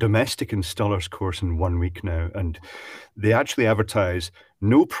a domestic installer's course in 1 week now, and they actually advertise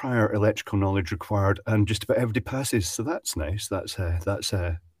no prior electrical knowledge required, and just about everybody passes. So that's nice. That's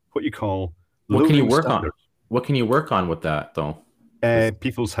what you call What can you loading work on? standards. What can you work on with that though?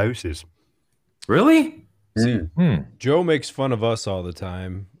 People's houses. Really? Joe makes fun of us all the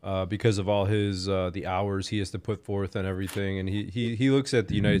time because of all his the hours he has to put forth and everything, and he looks at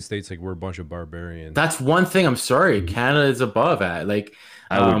the United States like we're a bunch of barbarians. That's one thing. I'm sorry, Canada is above at. Like,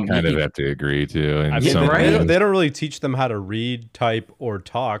 I would kind of have to agree too. I mean, they don't really teach them how to read, type, or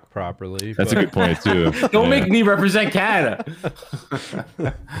talk properly. That's a good point too. Don't make me represent Canada.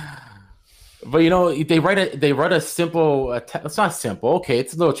 But they write a simple. It's not simple. Okay,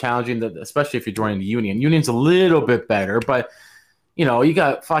 it's a little challenging, especially if you're joining the union. Union's a little bit better, but you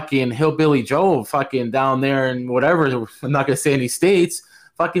got fucking hillbilly Joe fucking down there and whatever. I'm not gonna say any states.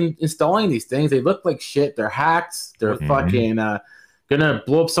 Fucking installing these things. They look like shit. They're hacks. They're fucking gonna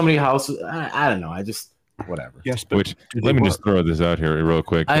blow up somebody's house. I don't know. I just whatever. Yes, but let me just throw this out here real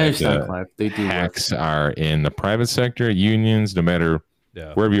quick. I understand, Clive. They do hacks are in the private sector, unions, no matter.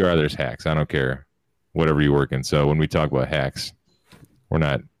 Yeah. Wherever you are, there's hacks. I don't care. Whatever you work in. So when we talk about hacks, we're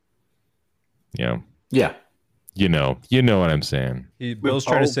not, Yeah. You know what I'm saying. Bill's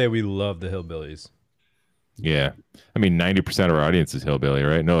trying to say we love the hillbillies. Yeah. I mean, 90% of our audience is hillbilly,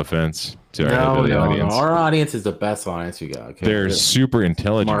 right? No offense to our hillbilly audience. No. Our audience is the best audience you got. Okay? They're super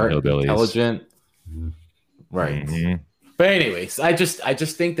intelligent Smart, hillbillies. Intelligent. Right. Mm-hmm. But anyways, I just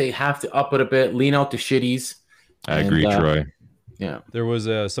think they have to up it a bit, lean out the shitties. I agree, Troy. Yeah. There was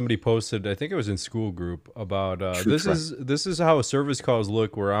somebody posted, I think it was in school group, about this is how service calls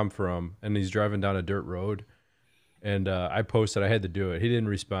look where I'm from, and he's driving down a dirt road, and I posted, I had to do it. He didn't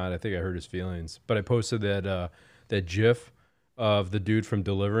respond. I think I hurt his feelings, but I posted that GIF of the dude from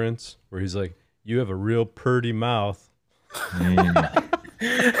Deliverance, where he's like, "You have a real purty mouth."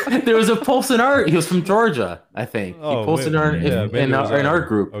 There was a post in our. He was from Georgia, I think. He posted in our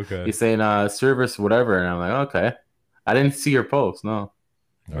group. Okay. He's saying service whatever, and I'm like, okay. I didn't see your post. No.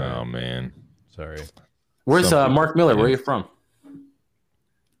 Oh man, sorry. Where's Mark Miller? Where are you from?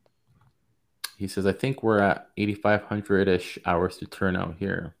 He says, I think we're at 8,500-ish hours to turn out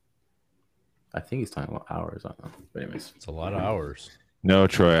here. I think he's talking about hours. I don't know. But anyways, it's a lot of hours. No,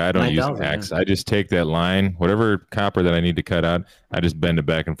 Troy, I don't use axe. I just take that line, whatever copper that I need to cut out, I just bend it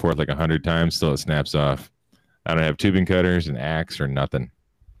back and forth like 100 times till it snaps off. I don't have tubing cutters, an axe, or nothing.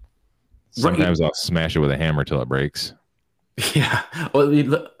 Sometimes I'll smash it with a hammer till it breaks. Yeah.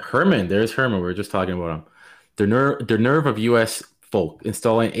 Well, Herman, there's Herman. We were just talking about him. The nerve of U.S. folk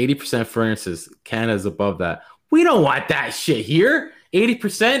installing 80% furnaces. Canada's above that. We don't want that shit here.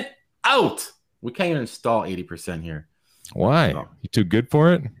 80% out. We can't even install 80% here. Why? No. You too good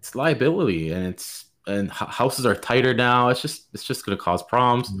for it? It's liability, and houses are tighter now. It's just going to cause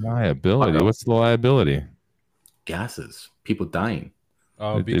problems. Liability? What's the liability? Gases. People dying.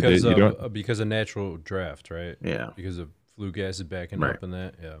 Oh, because of natural draft, right? Yeah. Because of flue gases backing up and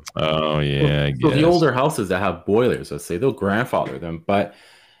that. Yeah. Oh yeah. So the older houses that have boilers, let's say, they'll grandfather them, but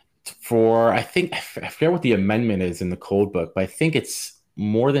I forget what the amendment is in the code book, but I think it's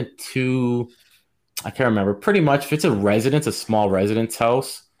more than 2. I can't remember. Pretty much, if it's a small residence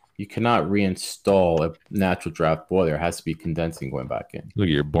house, you cannot reinstall a natural draft boiler. It has to be condensing going back in. Look,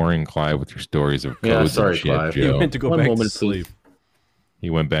 you're boring Clive with your stories of codes. Yeah, sorry, and shit, Clive. Joe. He went to go back to sleep. He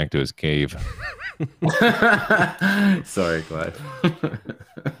went back to his cave. Sorry, Clive.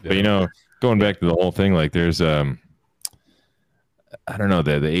 But going back to the whole thing, like there's I don't know,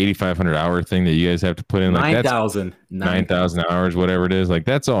 the 8,500 hour thing that you guys have to put in, like 9,000 hours, whatever it is, like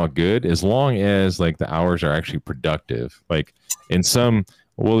that's all good as long as like the hours are actually productive. Like in some,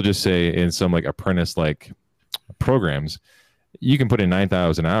 we'll just say in some like apprentice like programs, you can put in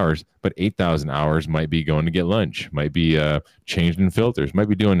 9,000 hours, but 8,000 hours might be going to get lunch, might be changing filters, might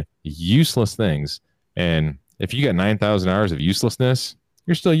be doing useless things. And if you got 9,000 hours of uselessness,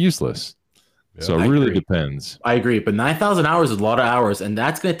 you're still useless. Yeah, so it really depends. I agree, but 9,000 hours is a lot of hours, and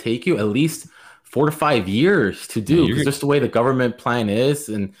that's going to take you at least 4 to 5 years to do, because just the way the government plan is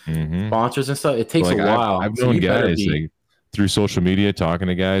and sponsors and stuff, it takes a while. I've known guys like, through social media talking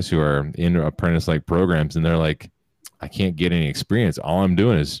to guys who are in apprentice-like programs, and they're like, I can't get any experience. All I'm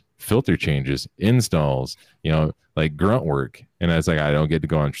doing is filter changes, installs, like grunt work. And I was like, I don't get to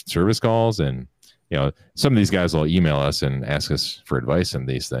go on service calls. And, some of these guys will email us and ask us for advice on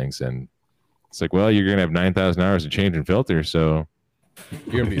these things. And it's like, well, you're going to have 9,000 hours of changing filters. So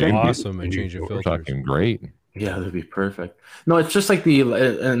you're going to be awesome at changing filters. We're talking great. Yeah, that'd be perfect. No, it's just like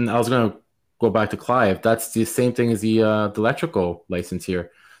and I was going to go back to Clive. That's the same thing as the electrical license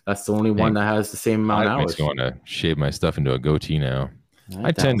here. That's the only one that has the same amount of hours. I'm going to shave my stuff into a goatee now.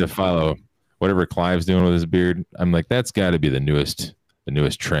 I tend to follow whatever Clive's doing with his beard. I'm like, that's got to be the newest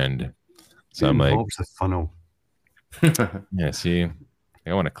trend. So I'm like, the funnel. Yeah, see,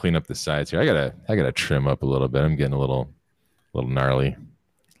 I want to clean up the sides here. I gotta trim up a little bit. I'm getting a little gnarly.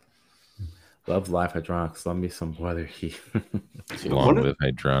 Love Live Hydronics. Love me some weather heat. Long live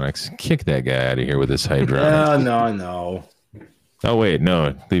Hydronics. Kick that guy out of here with his Hydronics. No. Oh wait,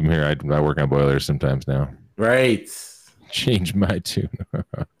 no, leave him here. I work on boilers sometimes now. Right. Change my tune.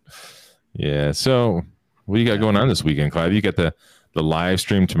 Yeah. So, what do you got going on this weekend, Clive? You got the live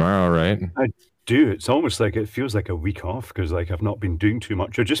stream tomorrow, right? I do. It's almost like it feels like a week off because like I've not been doing too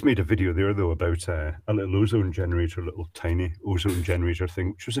much. I just made a video there though about a little ozone generator, a little tiny ozone generator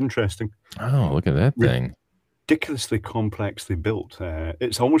thing, which was interesting. Oh, look at that thing! Ridiculously complexly built.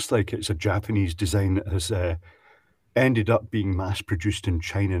 It's almost like it's a Japanese design that has ended up being mass produced in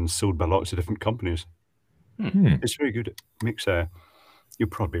China and sold by lots of different companies. It's very good. It makes you'll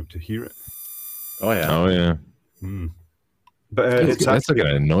probably be able to hear it. Oh yeah. Oh yeah. But that's like an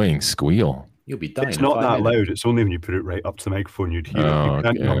annoying squeal. You'll be dying. It's not that loud. It's only when you put it right up to the microphone you'd hear it. You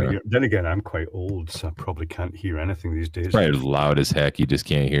can't hear it. Then again, I'm quite old, so I probably can't hear anything these days. Right, as loud as heck. You just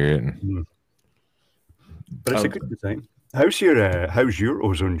can't hear it. But it's a good design. How's your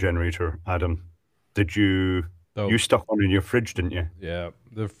ozone generator, Adam? Did you stuck one in your fridge, didn't you? Yeah,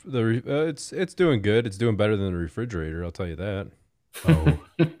 it's doing good. It's doing better than the refrigerator. I'll tell you that. Oh,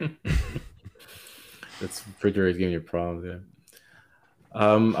 that's refrigerator's giving you problems. Yeah.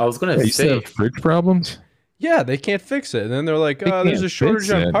 I was gonna say fridge problems. Yeah, they can't fix it, and then they're like, "There's a shortage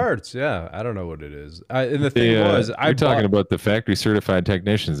on parts." Yeah, I don't know what it is. And the thing you're talking about the factory certified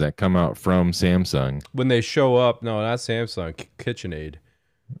technicians that come out from Samsung when they show up. No, not Samsung, KitchenAid.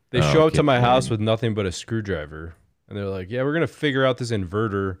 They show up to my house with nothing but a screwdriver, and they're like, "Yeah, we're gonna figure out this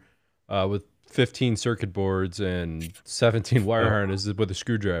inverter with 15 circuit boards and 17 wire harnesses with a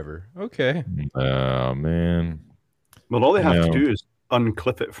screwdriver." Okay. Oh man. Well, all they have to do is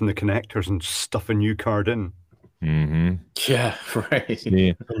unclip it from the connectors and stuff a new card in. Mm-hmm. Yeah, right.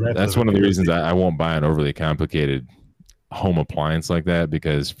 See, that's one of the reasons I won't buy an overly complicated home appliance like that,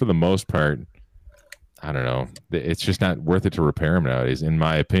 because for the most part, I don't know, it's just not worth it to repair them nowadays, in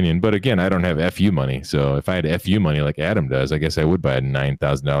my opinion. But again, I don't have FU money, so if I had FU money like Adam does, I guess I would buy a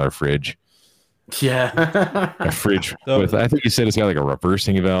 $9,000 fridge. Yeah. A fridge with, I think you said it's got like a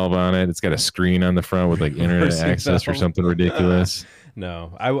reversing valve on it. It's got a screen on the front with like internet access or something ridiculous.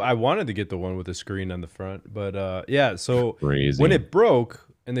 No, I wanted to get the one with the screen on the front, but yeah. So Crazy. when it broke,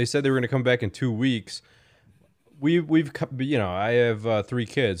 and they said they were going to come back in 2 weeks, we've I have 3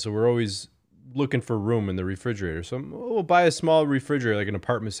 kids, so we're always looking for room in the refrigerator. So we'll buy a small refrigerator, like an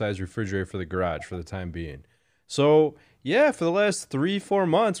apartment-sized refrigerator for the garage for the time being. So yeah, for the last 3-4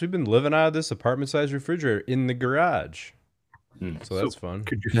 months, we've been living out of this apartment-sized refrigerator in the garage. So that's fun.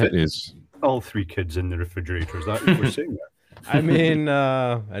 Could you fit all 3 kids in the refrigerator? Is that what we're saying there? I mean,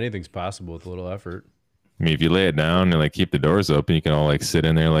 anything's possible with a little effort. I mean, if you lay it down and like keep the doors open, you can all like sit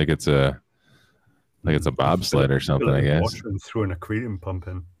in there like it's a bobsled or something, I guess. And throw an aquarium pump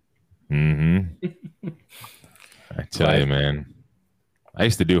in. Mm-hmm. I tell you, man. I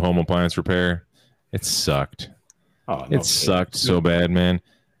used to do home appliance repair. It sucked. Oh, it sucked so bad, man.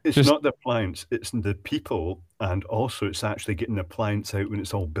 It's not the appliance, it's the people, and also it's actually getting the appliance out when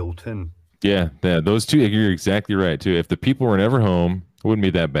it's all built in. Yeah, those two, you're exactly right, too. If the people were never home, it wouldn't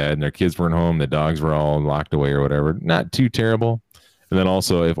be that bad, and their kids weren't home, the dogs were all locked away or whatever. Not too terrible. And then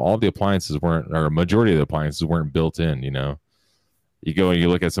also, if all the appliances weren't, or a majority of the appliances weren't built in, you know, you go and you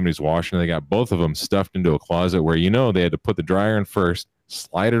look at somebody's washer, and they got both of them stuffed into a closet where, you know, they had to put the dryer in first,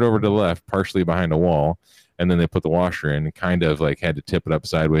 slide it over to the left, partially behind a wall, and then they put the washer in and kind of like had to tip it up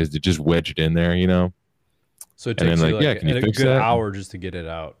sideways to just wedge it in there, you know? So it takes then, you like, like can you a fix good that? hour just to get it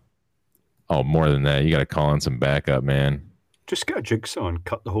out. Oh, more than that. You got to call in some backup, man. Just get a jigsaw and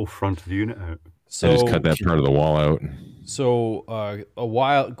cut the whole front of the unit out. So I just cut that part of the wall out. So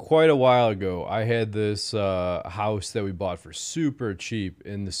quite a while ago, I had this house that we bought for super cheap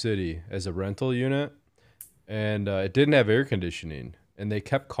in the city as a rental unit, and it didn't have air conditioning, and they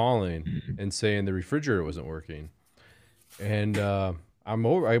kept calling and saying the refrigerator wasn't working, and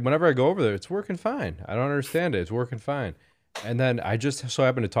whenever I go over there, it's working fine. I don't understand it. It's working fine. And then I just so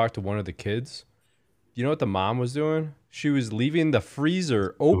happened to talk to one of the kids. You know what the mom was doing? She was leaving the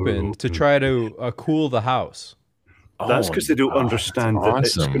freezer open to try to cool the house. That's because they don't understand that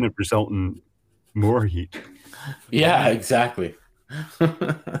it's going to result in more heat. Yeah, exactly.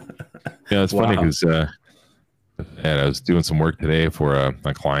 It's funny because I was doing some work today for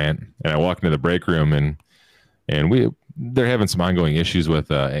a client, and I walked into the break room, and they're having some ongoing issues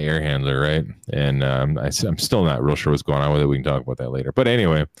with an air handler, right? And I'm still not real sure what's going on with it. We can talk about that later. But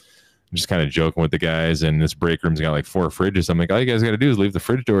anyway, I'm just kind of joking with the guys, and this break room's got like 4 fridges. I'm like, all you guys got to do is leave the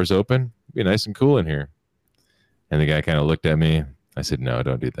fridge doors open. Be nice and cool in here. And the guy kind of looked at me. I said, no,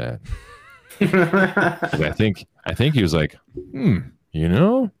 don't do that. I think he was like, you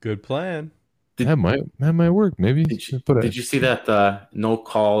know, good plan. That might work. Maybe. Did you see that no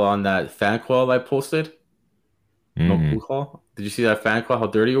call on that fan coil I posted? No cool call. Did you see that fan coil? How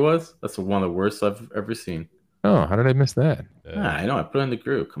dirty it was? That's one of the worst I've ever seen. Oh, how did I miss that? I know. I put it in the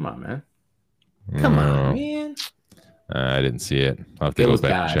group. Come on, man. Come on, man. I didn't see it. I'll have to go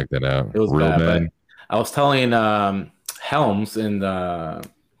back and check that out. It was real bad. I was telling Helms in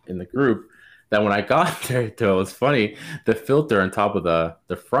the group that when I got there, though, it was funny. The filter on top of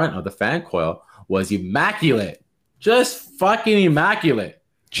the front of the fan coil was immaculate, just fucking immaculate.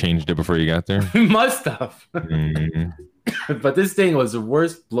 Changed it before you got there? Must have. But this thing was the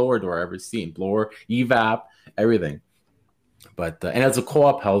worst blower door I've ever seen. Blower, evap, everything. But and it's a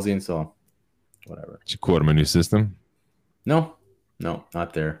co-op housing, so whatever. Did you quote him a new system? No,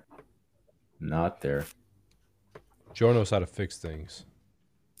 not there. Not there. Joe knows how to fix things.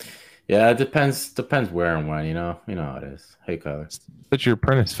 Yeah, it depends where and when, you know how it is. Hey, Kyler. Let your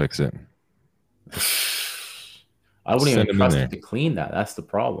apprentice fix it. I wouldn't even trust him to clean that. That's the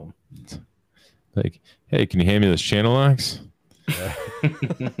problem. Like, hey, can you hand me those channel locks?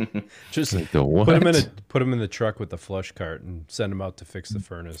 Just like the what? Put him in the truck with the flush cart and send him out to fix the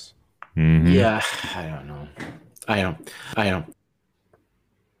furnace. Yeah, I don't know. I know.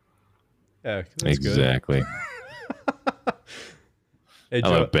 Yeah, that's exactly. Hey, I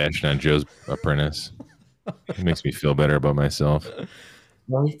love bashing on Joe's apprentice. It makes me feel better about myself.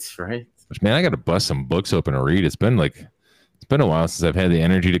 Right. Man, I got to bust some books open to read. It's been been a while since I've had the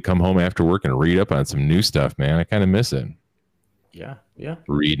energy to come home after work and read up on some new stuff, man. I kind of miss it. Yeah.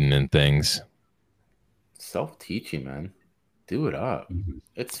 Reading and things. Self-teaching, man. Do it up.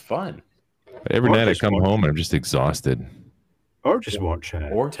 It's fun. But every night I come home and I'm just exhausted. Or just watch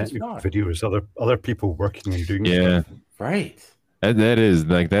technical videos, other people working and doing stuff. Right. That is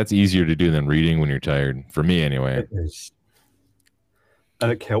like, that's easier to do than reading when you're tired. For me, anyway. It is.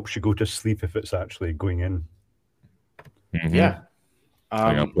 And it helps you go to sleep if it's actually going in. Mm-hmm. Yeah.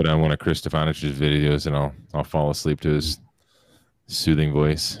 Like I'll put on one of Chris Stefanich's videos and I'll fall asleep to his soothing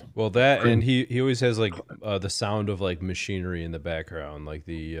voice. Well, that, and he always has like the sound of like machinery in the background, like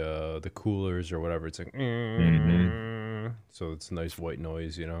the coolers or whatever. It's like, so it's a nice white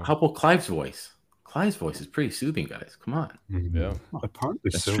noise, you know. How about Clive's voice? Clive's voice is pretty soothing, guys. Come on. Yeah,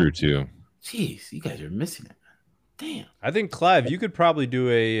 apparently that's true too. Jeez, you guys are missing it. Damn. I think Clive, you could probably do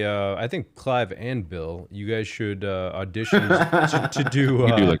I think Clive and Bill, you guys should audition to do.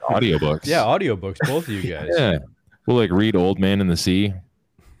 You do like audiobooks. Yeah, audiobooks, both of you guys. Yeah, we'll like read Old Man in the Sea.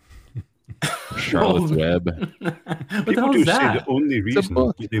 Charlotte's Web. People do say the only reason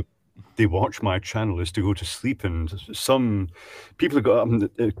they watch my channel is to go to sleep, and some people have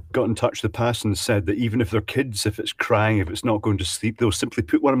got in touch in the past and said that even if their kids, if it's crying, if it's not going to sleep, they'll simply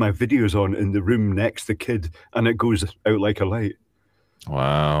put one of my videos on in the room next to the kid and it goes out like a light.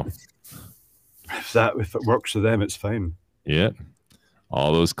 Wow. If it works for them, it's fine. Yeah.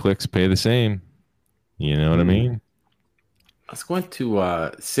 All those clicks pay the same. You know what I mean? I was going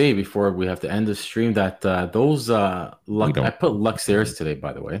to say before we have to end the stream that I put Luxeris today,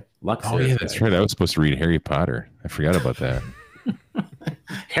 by the way. Oh yeah, that's right. I was supposed to read Harry Potter. I forgot about that.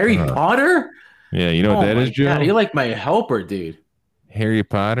 Harry Potter? Yeah, you know what that is, Joe? God, you're like my helper, dude. Harry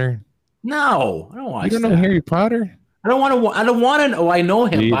Potter? No, I don't watch. You don't know Harry Potter? I don't want to know. I know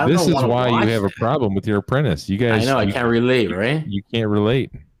him. See, but this is why you have a problem with your apprentice. You guys, I know. I can't relate, right? You can't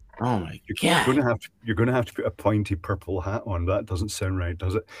relate. Oh my God! You're gonna have to put a pointy purple hat on. That doesn't sound right,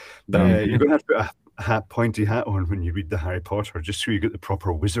 does it? You're gonna have to put a pointy hat on when you read the Harry Potter, just so you get the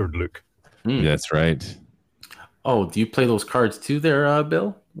proper wizard look. That's right. Oh, do you play those cards too, there,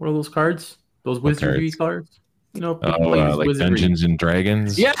 Bill? What are those cards? Those wizardry cards? You know, like wizardry. Dungeons and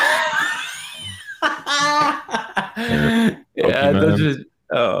Dragons. Yeah.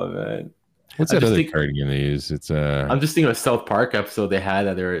 Oh man. What's that other card game they use? It's I'm just thinking of a South Park episode they had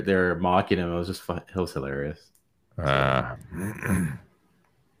that they're mocking him. It was hilarious. But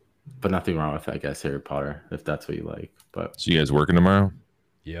nothing wrong with, I guess, Harry Potter if that's what you like. But so you guys working tomorrow?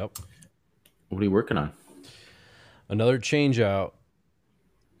 Yep. What are you working on? Another change out.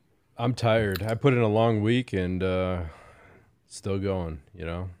 I'm tired. I put in a long week and still going. You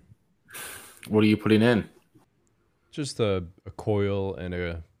know. What are you putting in? Just a coil and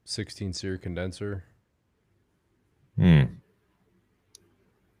a 16 SEER condenser.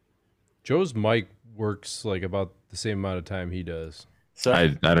 Joe's mic works like about the same amount of time he does. So I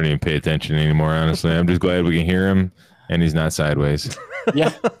don't even pay attention anymore, honestly. I'm just glad we can hear him and he's not sideways.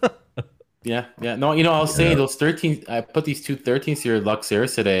 Yeah. No, you know, I was saying those 13, I put these two 13 SEER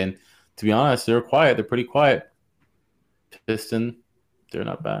Luxeris today, and to be honest, they're quiet. They're pretty quiet. Piston, they're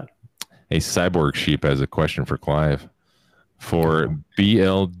not bad. Hey, Cyborg Sheep has a question for Clive. For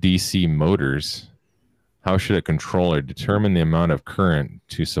BLDC motors, how should a controller determine the amount of current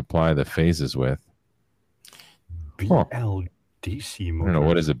to supply the phases with? BLDC motor? I don't know.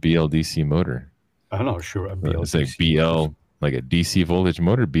 What is a BLDC motor? I'm not sure. It's like BL, like a DC voltage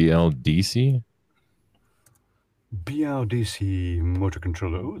motor, BLDC? BLDC motor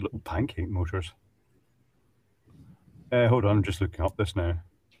controller. Oh, little pancake motors. Hold on, I'm just looking up this now.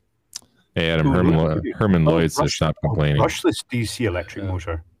 Hey, Adam, Herman Lloyd says stop complaining. Brushless DC electric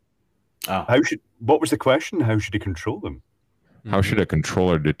motor. Oh. What was the question? How should he control them? How should a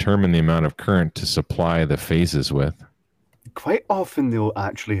controller determine the amount of current to supply the phases with? Quite often they'll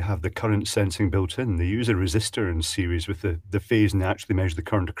actually have the current sensing built in. They use a resistor in series with the phase and they actually measure the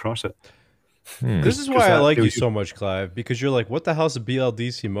current across it. This is why I like you so much, Clive, because you're like, what the hell's a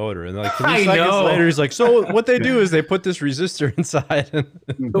BLDC motor? And like 3 seconds later, he's like, so what they do is they put this resistor inside.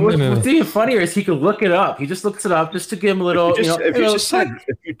 What's even funnier is he could look it up. He just looks it up just to give him a little. If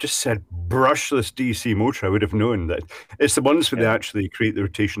you just said brushless DC motor, I would have known that it's the ones where they actually create the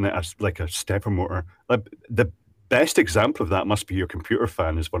rotation as like a stepper motor. Like the best example of that must be your computer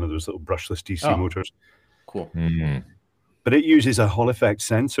fan is one of those little brushless DC motors. Cool. But it uses a Hall effect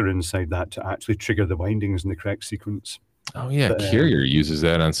sensor inside that to actually trigger the windings in the correct sequence. Oh, yeah. Carrier uses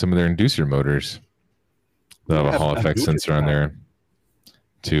that on some of their inducer motors. They'll have a Hall effect sensor on there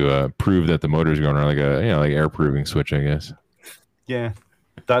to prove that the motor's going around like like air proving switch, I guess. Yeah.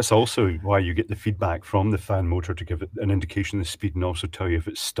 That's also why you get the feedback from the fan motor to give it an indication of the speed and also tell you if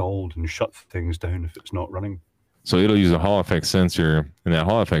it's stalled and shut things down if it's not running. So it'll use a Hall effect sensor, and that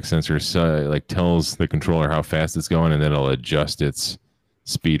Hall effect sensor like tells the controller how fast it's going, and then it'll adjust its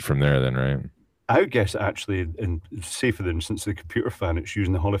speed from there. Then, right? I would guess actually, in say for the instance of the computer fan, it's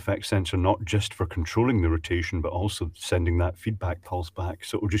using the Hall effect sensor not just for controlling the rotation, but also sending that feedback pulse back.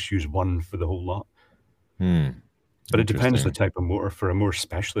 So it will just use one for the whole lot. But it depends the type of motor. For a more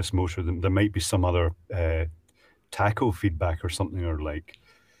specialist motor, there might be some other tacho feedback or something, or like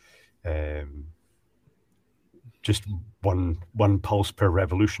just one pulse per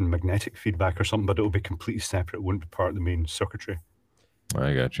revolution magnetic feedback or something, but it'll be completely separate. It won't be part of the main circuitry.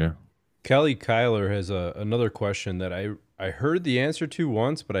 I gotcha. Kelly Kyler has another question that I heard the answer to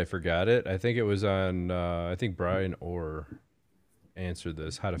once, but I forgot it. I think it was on, I think Brian Orr answered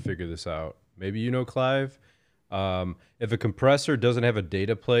this, how to figure this out. Maybe you know, Clive? If a compressor doesn't have a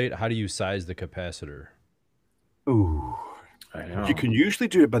data plate, how do you size the capacitor? Ooh. I know. You can usually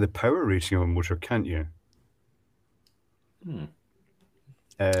do it by the power rating of a motor, can't you?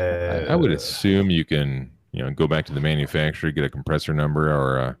 I would assume you can, go back to the manufacturer, get a compressor number,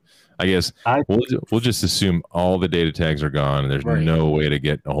 or I guess we'll just assume all the data tags are gone, and there's no way to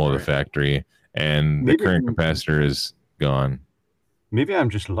get a hold of the factory, and the current capacitor is gone. Maybe I'm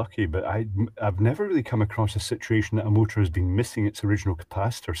just lucky, but I've never really come across a situation that a motor has been missing its original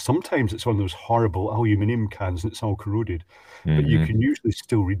capacitor. Sometimes it's one of those horrible aluminium cans and it's all corroded, but you can usually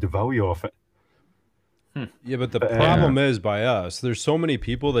still read the value of it. Yeah, but the problem is by us, there's so many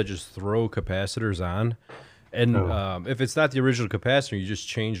people that just throw capacitors on. And if it's not the original capacitor, you just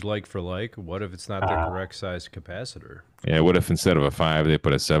change like for like. What if it's not the correct size capacitor? Yeah, what if instead of a 5, they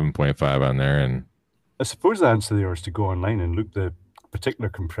put a 7.5 on there? And I suppose the answer there is to go online and look the particular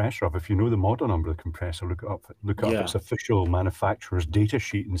compressor up. If you know the model number of the compressor, look up its official manufacturer's data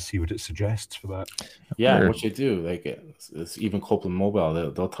sheet and see what it suggests for that. Yeah, what you do, like it's even Copeland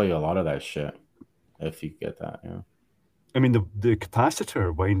Mobile, they'll tell you a lot of that shit if you get that. Yeah. I mean, the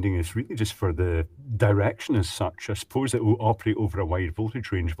capacitor winding is really just for the direction as such. I suppose it will operate over a wide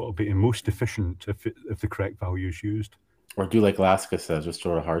voltage range, but it'll be most efficient if the correct value is used. Or do like Laska says, just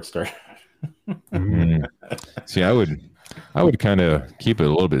throw a hard start. See, I would kind of keep it a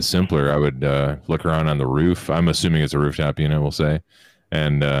little bit simpler. I would look around on the roof. I'm assuming it's a rooftop unit, we'll say.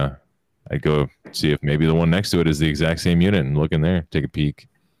 And I'd go see if maybe the one next to it is the exact same unit and look in there, take a peek.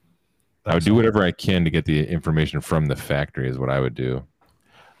 I would do whatever I can to get the information from the factory is what I would do.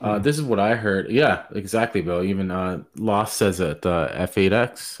 This is what I heard. Yeah, exactly, Bill. Even Lost says that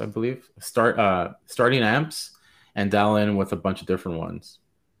F8X, I believe, starting amps and dial in with a bunch of different ones.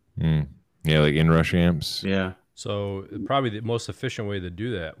 Yeah, like inrush amps. Yeah. So probably the most efficient way to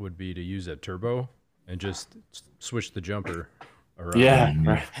do that would be to use that turbo and just switch the jumper around. Yeah,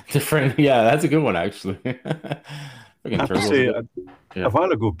 right. Different. Yeah, that's a good one, actually. I have to say, a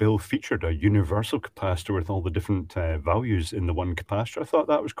while ago, Bill featured a universal capacitor with all the different values in the one capacitor. I thought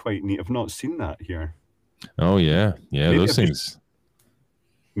that was quite neat. I've not seen that here. Oh, yeah. Yeah, maybe those things.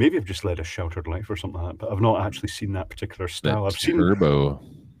 Maybe I've just led a sheltered life or something like that, but I've not actually seen that particular style. I've seen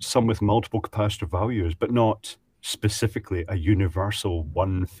some with multiple capacitor values, but not specifically a universal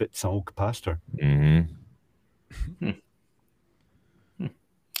one-fits-all capacitor.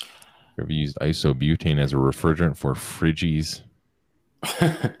 Ever used isobutane as a refrigerant for Friggies?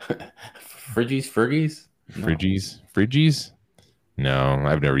 Fergies? No. Friggies? No,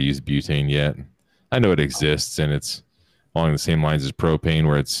 I've never used butane yet. I know it exists, and it's along the same lines as propane,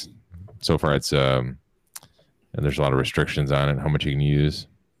 where it's so far it's there's a lot of restrictions on it, how much you can use.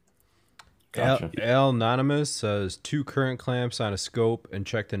 Gotcha. Al Anonymous says 2 current clamps on a scope and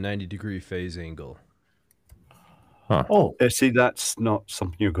check the 90-degree phase angle. Huh. Oh, see, that's not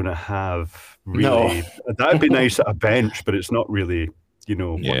something you're going to have really. No. That'd be nice at a bench, but it's not really, what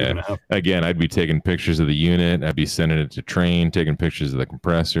you're going to have. Again, I'd be taking pictures of the unit. I'd be sending it to Train, taking pictures of the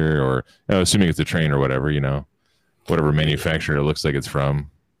compressor, or assuming it's a Train or whatever, whatever manufacturer it looks like it's from.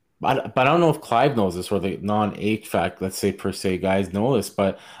 But I don't know if Clive knows this or the non-HVAC, let's say per se, guys know this,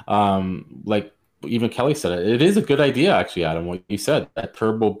 but like even Kelly said it. It is a good idea, actually, Adam, what you said. That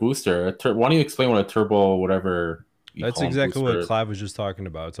turbo booster. Why don't you explain what a turbo whatever? That's exactly what Clive was just talking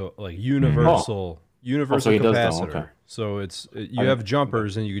about. So like universal capacitor. Okay. So you have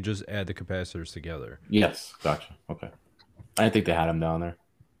jumpers and you could just add the capacitors together. Yes, gotcha. Okay. I didn't think they had them down there.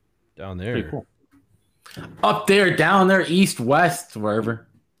 Down there. Pretty cool. Up there, down there, east, west, wherever.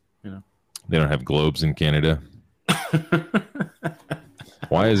 They don't have globes in Canada.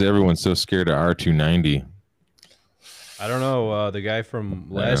 Why is everyone so scared of R290? I don't know. The guy from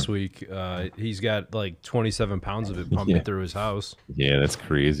last week, he's got like 27 pounds of it pumping through his house. Yeah, that's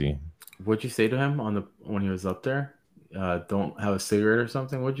crazy. What'd you say to him when he was up there? Don't have a cigarette or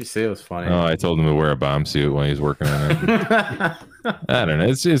something? What'd you say? It was funny. Oh, I told him to wear a bomb suit while he's working on it. I don't know.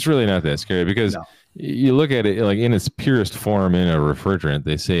 It's really not that scary because you look at it like in its purest form in a refrigerant.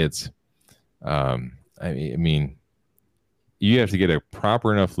 They say it's, I mean, you have to get a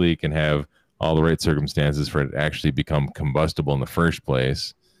proper enough leak and have all the right circumstances for it to actually become combustible in the first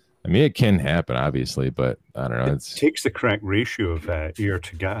place. I mean, it can happen, obviously, but I don't know. It takes the correct ratio of air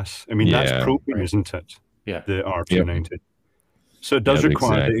to gas. I mean, that's propane, isn't it? Yeah. The R290. Yep. So it does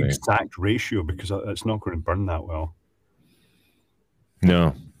require the exactly. exact ratio because it's not going to burn that well.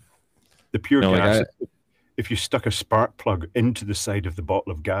 No. The pure gas, if you stuck a spark plug into the side of the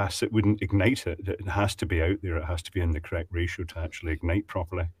bottle of gas, it wouldn't ignite it. It has to be out there. It has to be in the correct ratio to actually ignite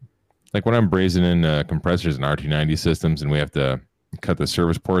properly. Like when I'm brazing in compressors and R290 systems and we have to cut the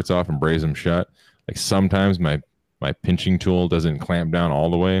service ports off and braze them shut, like sometimes my pinching tool doesn't clamp down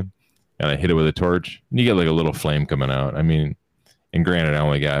all the way and I hit it with a torch and you get like a little flame coming out. I mean, and granted, I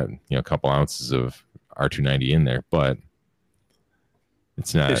only got, a couple ounces of R290 in there, but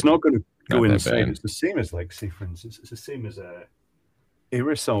it's not going to go inside. It's the same as, like, say, for instance, it's the same as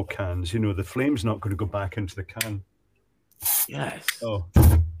aerosol cans. The flame's not going to go back into the can. Yes. Oh.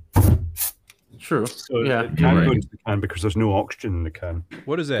 True. So it can't go into the can because there's no oxygen in the can.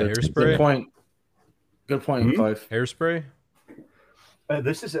 What is that, hairspray? Good point, Clive. Hairspray?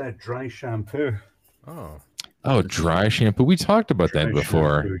 This is a dry shampoo. Oh, dry shampoo. We talked about that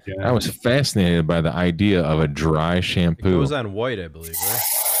before. Shampoo, yeah. I was fascinated by the idea of a dry shampoo. It goes on white, I believe, right?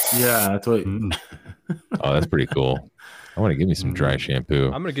 Yeah, that's what. Oh, that's pretty cool. I want to give me some dry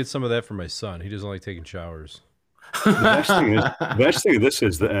shampoo. I'm gonna get some of that for my son. He doesn't like taking showers. The best thing of this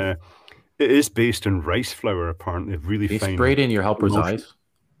is that it is based on rice flour. Apparently, really fine. They sprayed in your helper's eyes.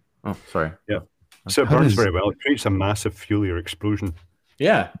 Oh, sorry. Yeah. So it burns very well. It creates a massive fuel air explosion.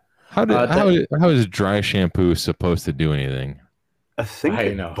 Yeah. How is dry shampoo supposed to do anything? I think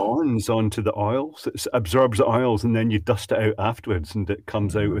it bonds onto the oils. It absorbs the oils, and then you dust it out afterwards, and it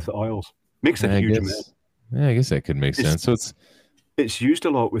comes out with the oils. Makes a huge mess. Yeah, I guess that could make sense. So it's used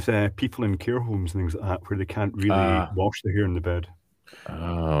a lot with people in care homes and things like that, where they can't really wash their hair in the bed.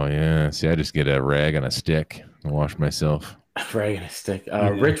 Oh yeah. See, I just get a rag and a stick and wash myself. Rag and a stick.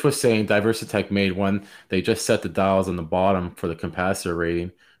 Rich was saying Diversitech made one. They just set the dials on the bottom for the capacitor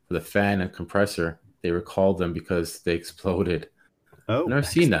rating for the fan and compressor. They recalled them because they exploded. Oh, I've never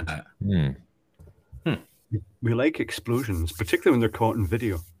seen that. We like explosions, particularly when they're caught in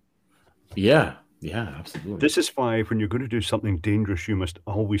video. Yeah, absolutely. This is why when you're going to do something dangerous, you must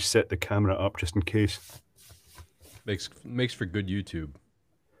always set the camera up just in case. Makes for good YouTube.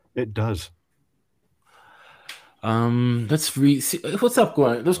 It does. Let's see what's up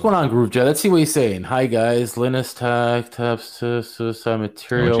what's going on, Groove Jet. Let's see what he's saying. Hi guys, Linus Tag taps to suicide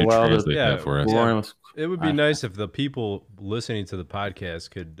material. It would be nice if the people listening to the podcast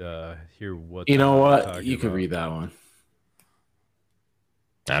could hear what. You know what? You could read that one.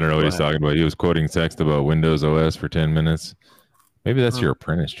 I don't know what he's talking about. He was quoting text about Windows OS for 10 minutes. Maybe that's your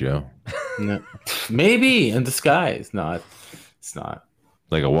apprentice, Joe. No. Maybe in disguise. No, it's not.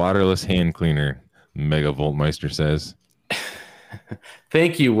 Like a waterless hand cleaner, Mega Voltmeister says.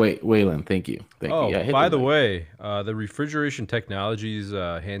 Thank you, Waylon. Thank you. Yeah, by the way, the Refrigeration Technologies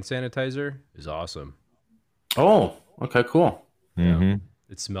hand sanitizer is awesome. Oh, okay, cool. Mm-hmm.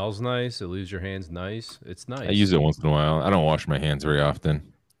 It smells nice. It leaves your hands nice. It's nice. I use it once in a while. I don't wash my hands very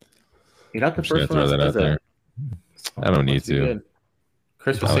often. You're not the first one to throw that out there. I don't need to.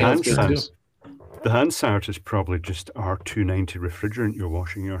 Chris was saying it's good too. The hand sanitizer is probably just R290 refrigerant you're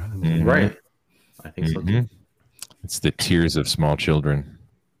washing your hands. Mm-hmm. Right. I think so too. It's the tears of small children.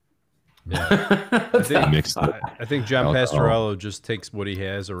 Yeah. I think John Pastorello just takes what he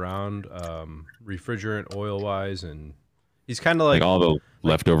has around, refrigerant, oil-wise, and he's kind of like all the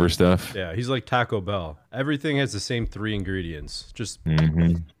leftover stuff. Yeah, he's like Taco Bell. Everything has the same 3 ingredients. Just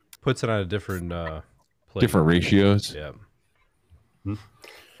puts it on a different plate. Different ratios. Yeah.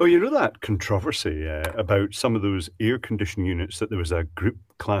 Oh, you know that controversy about some of those air conditioning units, that there was a group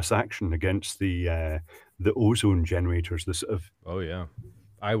class action against the ozone generators, the sort of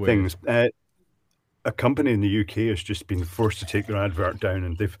things. A company in the UK has just been forced to take their advert down,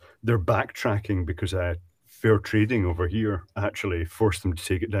 and they're backtracking because Fair Trading over here actually forced them to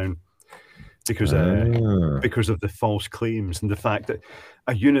take it down because of the false claims and the fact that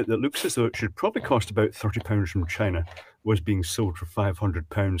a unit that looks as though it should probably cost about £30 from China was being sold for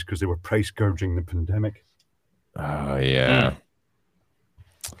 £500 because they were price gouging the pandemic. Oh yeah,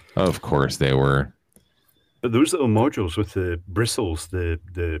 of course they were. But those little modules with the bristles,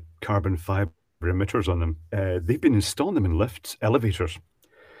 the carbon fiber emitters on them, they've been installing them in lifts, elevators.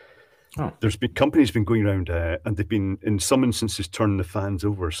 Oh. There's been companies been going around and they've been in some instances turning the fans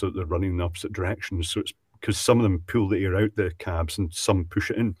over so that they're running in the opposite directions. So it's because some of them pull the air out the cabs and some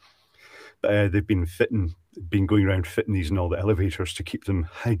push it in. But they've been going around fitting these in all the elevators to keep them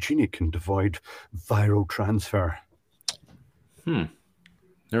hygienic and avoid viral transfer.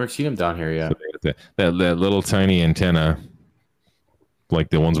 Never seen them down here yet. So that little tiny antenna, like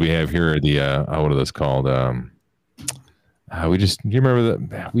the ones we have here, the what are those called? Do you remember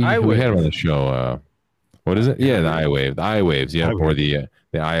that we had them on the show? What is it? Yeah, the iWaves. Yeah, or the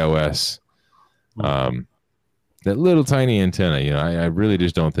iOS. That little tiny antenna. I really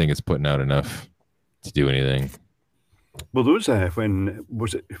just don't think it's putting out enough to do anything. Well, those when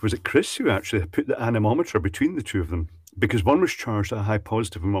was it Chris who actually put the anemometer between the two of them, because one was charged at a high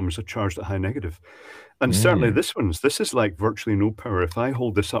positive and one was charged at a high negative. And certainly this is like virtually no power. If I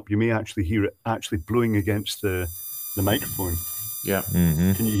hold this up, you may actually hear it actually blowing against the microphone. Yeah.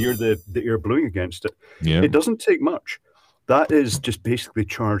 Can you hear the air blowing against it? Yeah. It doesn't take much. That is just basically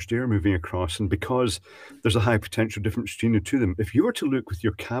charged air moving across. And because there's a high potential difference between the two of them, if you were to look with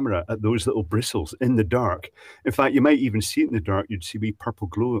your camera at those little bristles in the dark, in fact, you might even see it in the dark, you'd see wee purple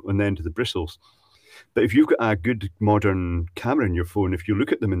glow on the end of the bristles. But if you've got a good modern camera in your phone, if you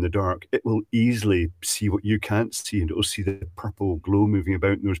look at them in the dark, it will easily see what you can't see, and it will see the purple glow moving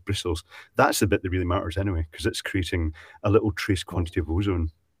about in those bristles. That's the bit that really matters anyway, because it's creating a little trace quantity of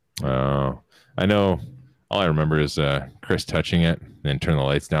ozone. Oh, I know. All I remember is Chris touching it, and then turn the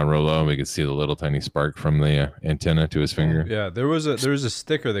lights down real low, and we could see the little tiny spark from the antenna to his finger. Yeah, there was a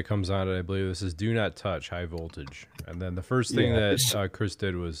sticker that comes on it. I believe this is "Do not touch high voltage." And then the first thing that Chris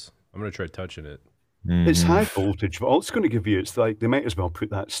did was, "I'm going to try touching it." It's high voltage, but all it's going to give you, it's like they might as well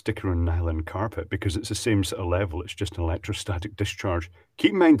put that sticker on nylon carpet because it's the same sort of level. It's just an electrostatic discharge.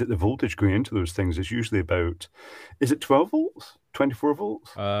 Keep in mind that the voltage going into those things is usually about, is it 12 volts, 24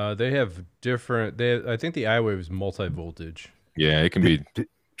 volts? They have different. I think the iWave is multi-voltage. Yeah, it can be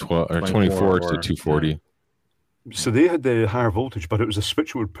 12 or 24 to 240. So they had the higher voltage, but it was a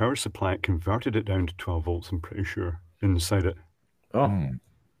switchboard power supply. It converted it down to 12 volts, I'm pretty sure, inside it.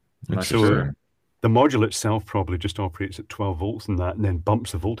 Not So sure. the module itself probably just operates at 12 volts and then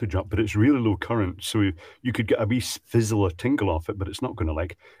bumps the voltage up, but it's really low current. So you could get a wee fizzle or tingle off it, but it's not going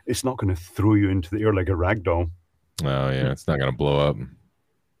to throw you into the air like a rag doll. Oh yeah, it's not going to blow up.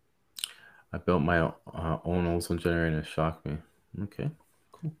 I built my own ozone generator and it shocked me. Okay,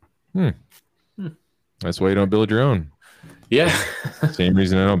 cool. That's why you don't build your own. Yeah. Same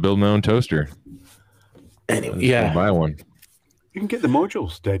reason I don't build my own toaster. Anyway, yeah. Buy one. You can get the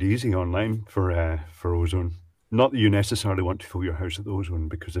modules dead easy online for ozone. Not that you necessarily want to fill your house with ozone,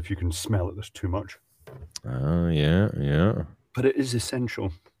 because if you can smell it, there's too much. Oh yeah. But it is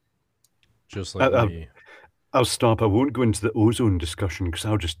essential. Just like me. I'll stop. I won't go into the ozone discussion because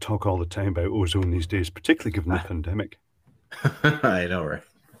I'll just talk all the time about ozone these days, particularly given the pandemic. I know, right?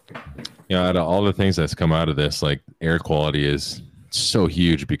 Yeah, out of all the things that's come out of this, like air quality is so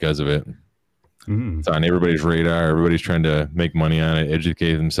huge because of it. It's on everybody's radar. Everybody's trying to make money on it,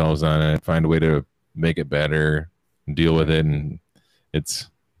 educate themselves on it, find a way to make it better, deal with it, and it's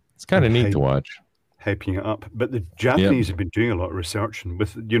kind of neat to watch. Hyping it up. But the Japanese have been doing a lot of research, and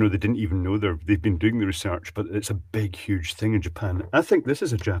with they didn't even know they've been doing the research, but it's a big, huge thing in Japan. I think this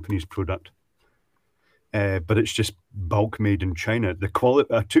is a Japanese product, but it's just bulk made in China. The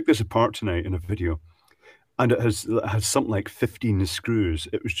quality. I took this apart tonight in a video. And it has something like 15 screws.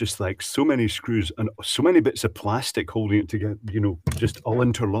 It was just like so many screws and so many bits of plastic holding it together, just all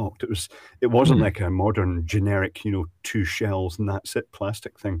interlocked. It wasn't like a modern generic, 2 shells and that's it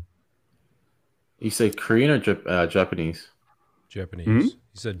plastic thing. You say Korean or Japanese? Japanese. You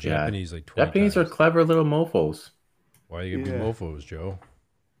said Japanese like 20 Japanese times. are clever little mofos. Why are you going to be mofos, Joe?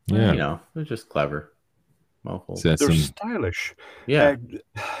 Yeah. They're just clever. Mofos. So They're stylish. Yeah.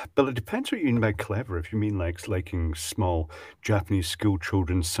 But it depends what you mean by clever. If you mean like liking small Japanese school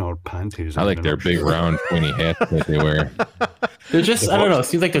children's soured panties. I like their big round pointy hats that they wear. They're just, I don't know. It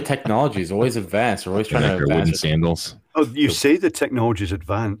seems like their technology is always advanced. They're always trying Like to their wooden advance. sandals. Oh, you say the technology is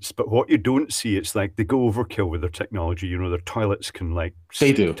advanced, but what you don't see, it's like they go overkill with their technology. Their toilets can like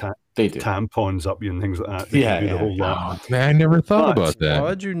They do. They do. tampons up you and things like that. They Yeah, can do the yeah. whole lot. Man, I never thought But- about that. Why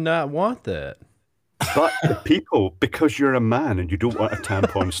would you not want that? But the people, because you're a man and you don't want a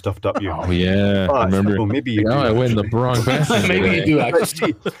tampon stuffed up you. Oh yeah, I remember. Well, maybe you do, I went in the actually. wrong bathroom. Maybe you today. do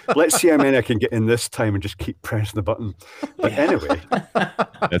actually. Let's see how many I can get in this time and just keep pressing the button. But anyway,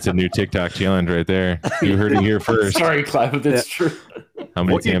 That's a new TikTok challenge right there. You heard it here first. Sorry, Clive, but that's true. How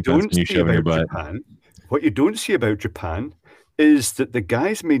many what you tampons don't can you see shove in your about butt? Japan, What you don't see about Japan is that the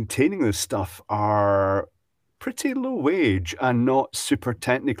guys maintaining this stuff are pretty low wage and not super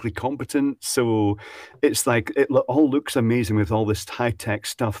technically competent. So it's like it all looks amazing with all this high tech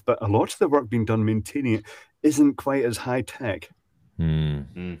stuff, but a lot of the work being done maintaining it isn't quite as high tech.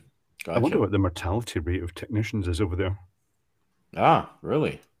 Gotcha. I wonder what the mortality rate of technicians is over there. Ah,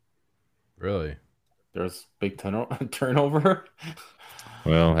 really? Really? There's big turnover.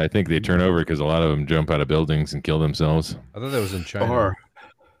 Well, I think they turn over because a lot of them jump out of buildings and kill themselves. I thought that was in China.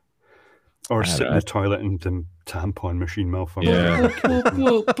 Or sit in the toilet and the tampon machine malfunction. Yeah. Boop,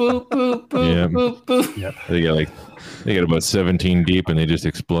 boop, boop, boop, boop. Yeah. They get about 17 deep and they just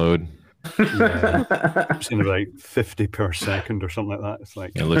explode. Yeah. It's in like 50 per second or something like that. It's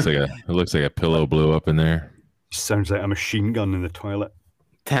like It looks like a pillow blew up in there. sounds like a machine gun in the toilet.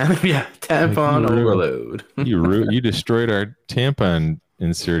 Tampon overload. You destroyed our tampon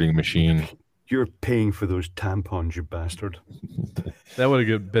inserting machine. You're paying for those tampons, you bastard. That would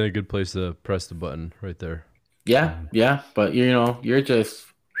have been a good place to press the button right there. Yeah, but you're just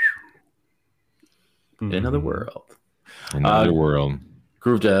in another world. Another world.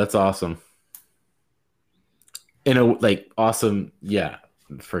 Groovejet, that's awesome. Awesome. Yeah,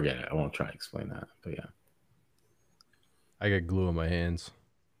 forget it. I won't try to explain that. But yeah, I got glue on my hands.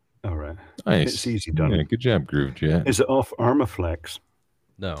 All right. Nice. It's easy done. Yeah, good job, Groovejet. Is it off Armaflex?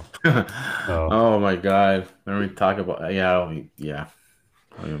 No. Oh my god. Let me talk about yeah.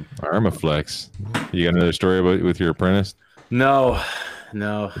 Armaflex. You got another story with your apprentice? No.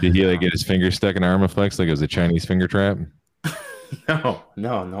 Did he get his finger stuck in Armaflex like it was a Chinese finger trap?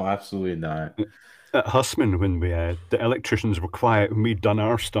 No, absolutely not. At Hussman, when the electricians were quiet, when we'd done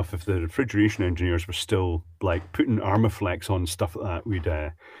our stuff, if the refrigeration engineers were still like putting Armaflex on stuff like that, we'd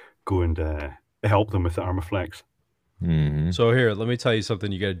go and help them with the Armaflex. Mm-hmm. So here, let me tell you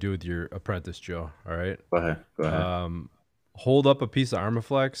something you got to do with your apprentice, Joe. All right. Go ahead. Hold up a piece of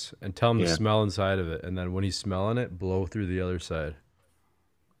Armaflex and tell him to smell inside of it, and then when he's smelling it, blow through the other side.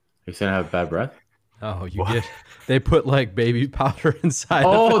 You saying I have bad breath? Oh, get. They put like baby powder inside.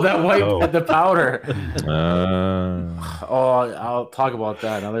 That white the powder. Uh, I'll talk about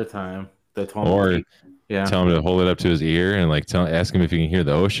that another time. Tell him to hold it up to his ear and ask him if he can hear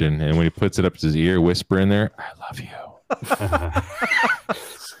the ocean. And when he puts it up to his ear, whisper in there, "I love you."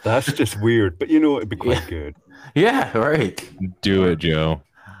 That's just weird, but it'd be quite good. Yeah, right. Do it, Joe.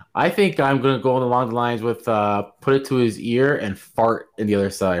 I think I'm gonna go along the lines with put it to his ear and fart in the other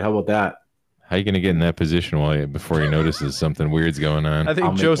side. How about that? How are you gonna get in that position before he notices something weird's going on? I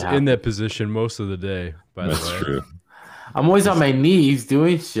think Joe's in that position most of the day. By the way, that's true. I'm always on my knees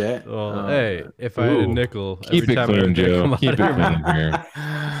doing shit. Well, hey, if I had a nickel, keep it clean, Joe. Keep it clean here.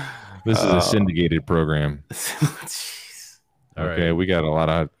 This is a syndicated program. Okay, we got a lot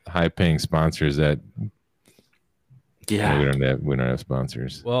of high-paying sponsors that. Yeah, we don't have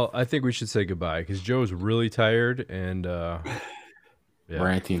sponsors. Well, I think we should say goodbye because Joe's really tired and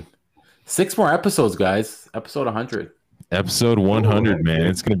ranting. 6 more episodes, guys. Episode 100. Episode 100, man.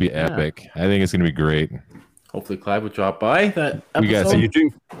 It's going to be epic. I think it's going to be great. Hopefully, Clive would drop by that episode. Are you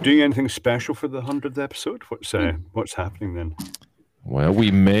doing anything special for the 100th episode? What's happening then? Well, we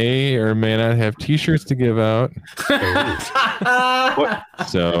may or may not have T-shirts to give out.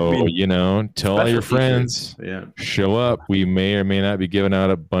 So, tell all your friends. Yeah. Show up. We may or may not be giving out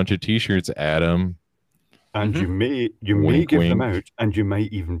a bunch of T-shirts, Adam. And you may give them out, and you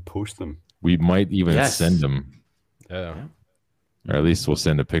might even post them. We might even send them. Yeah. Or at least we'll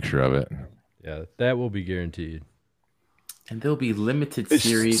send a picture of it. Yeah, that will be guaranteed. And there'll be limited It's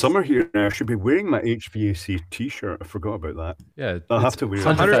series. Summer here now. I should be wearing my HVAC T-shirt. I forgot about that. Yeah, I'll have to wear it.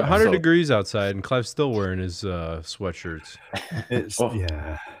 100 degrees outside, and Clive's still wearing his sweatshirts. He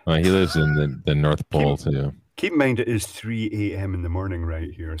lives in the North Pole too. Keep in mind it is 3 a.m. in the morning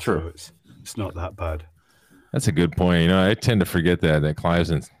right here, True. so it's not that bad. That's a good point. I tend to forget that Clive's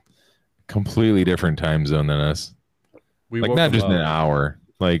in a completely different time zone than us. Not just an hour.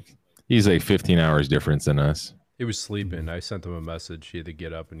 He's 15 hours difference than us. He was sleeping. I sent him a message. He had to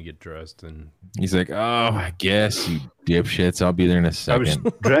get up and get dressed. And he's like, "Oh, I guess you dipshits. I'll be there in a second." I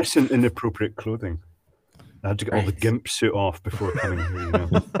was dressing in inappropriate clothing. I had to get all the gimp suit off before coming here.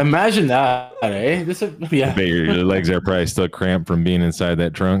 Imagine that, eh? I bet your legs are probably still cramped from being inside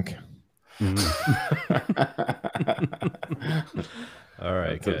that trunk. All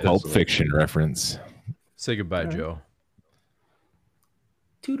right, guys. Pulp Fiction reference. Say goodbye, Joe.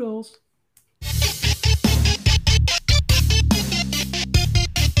 Toodles.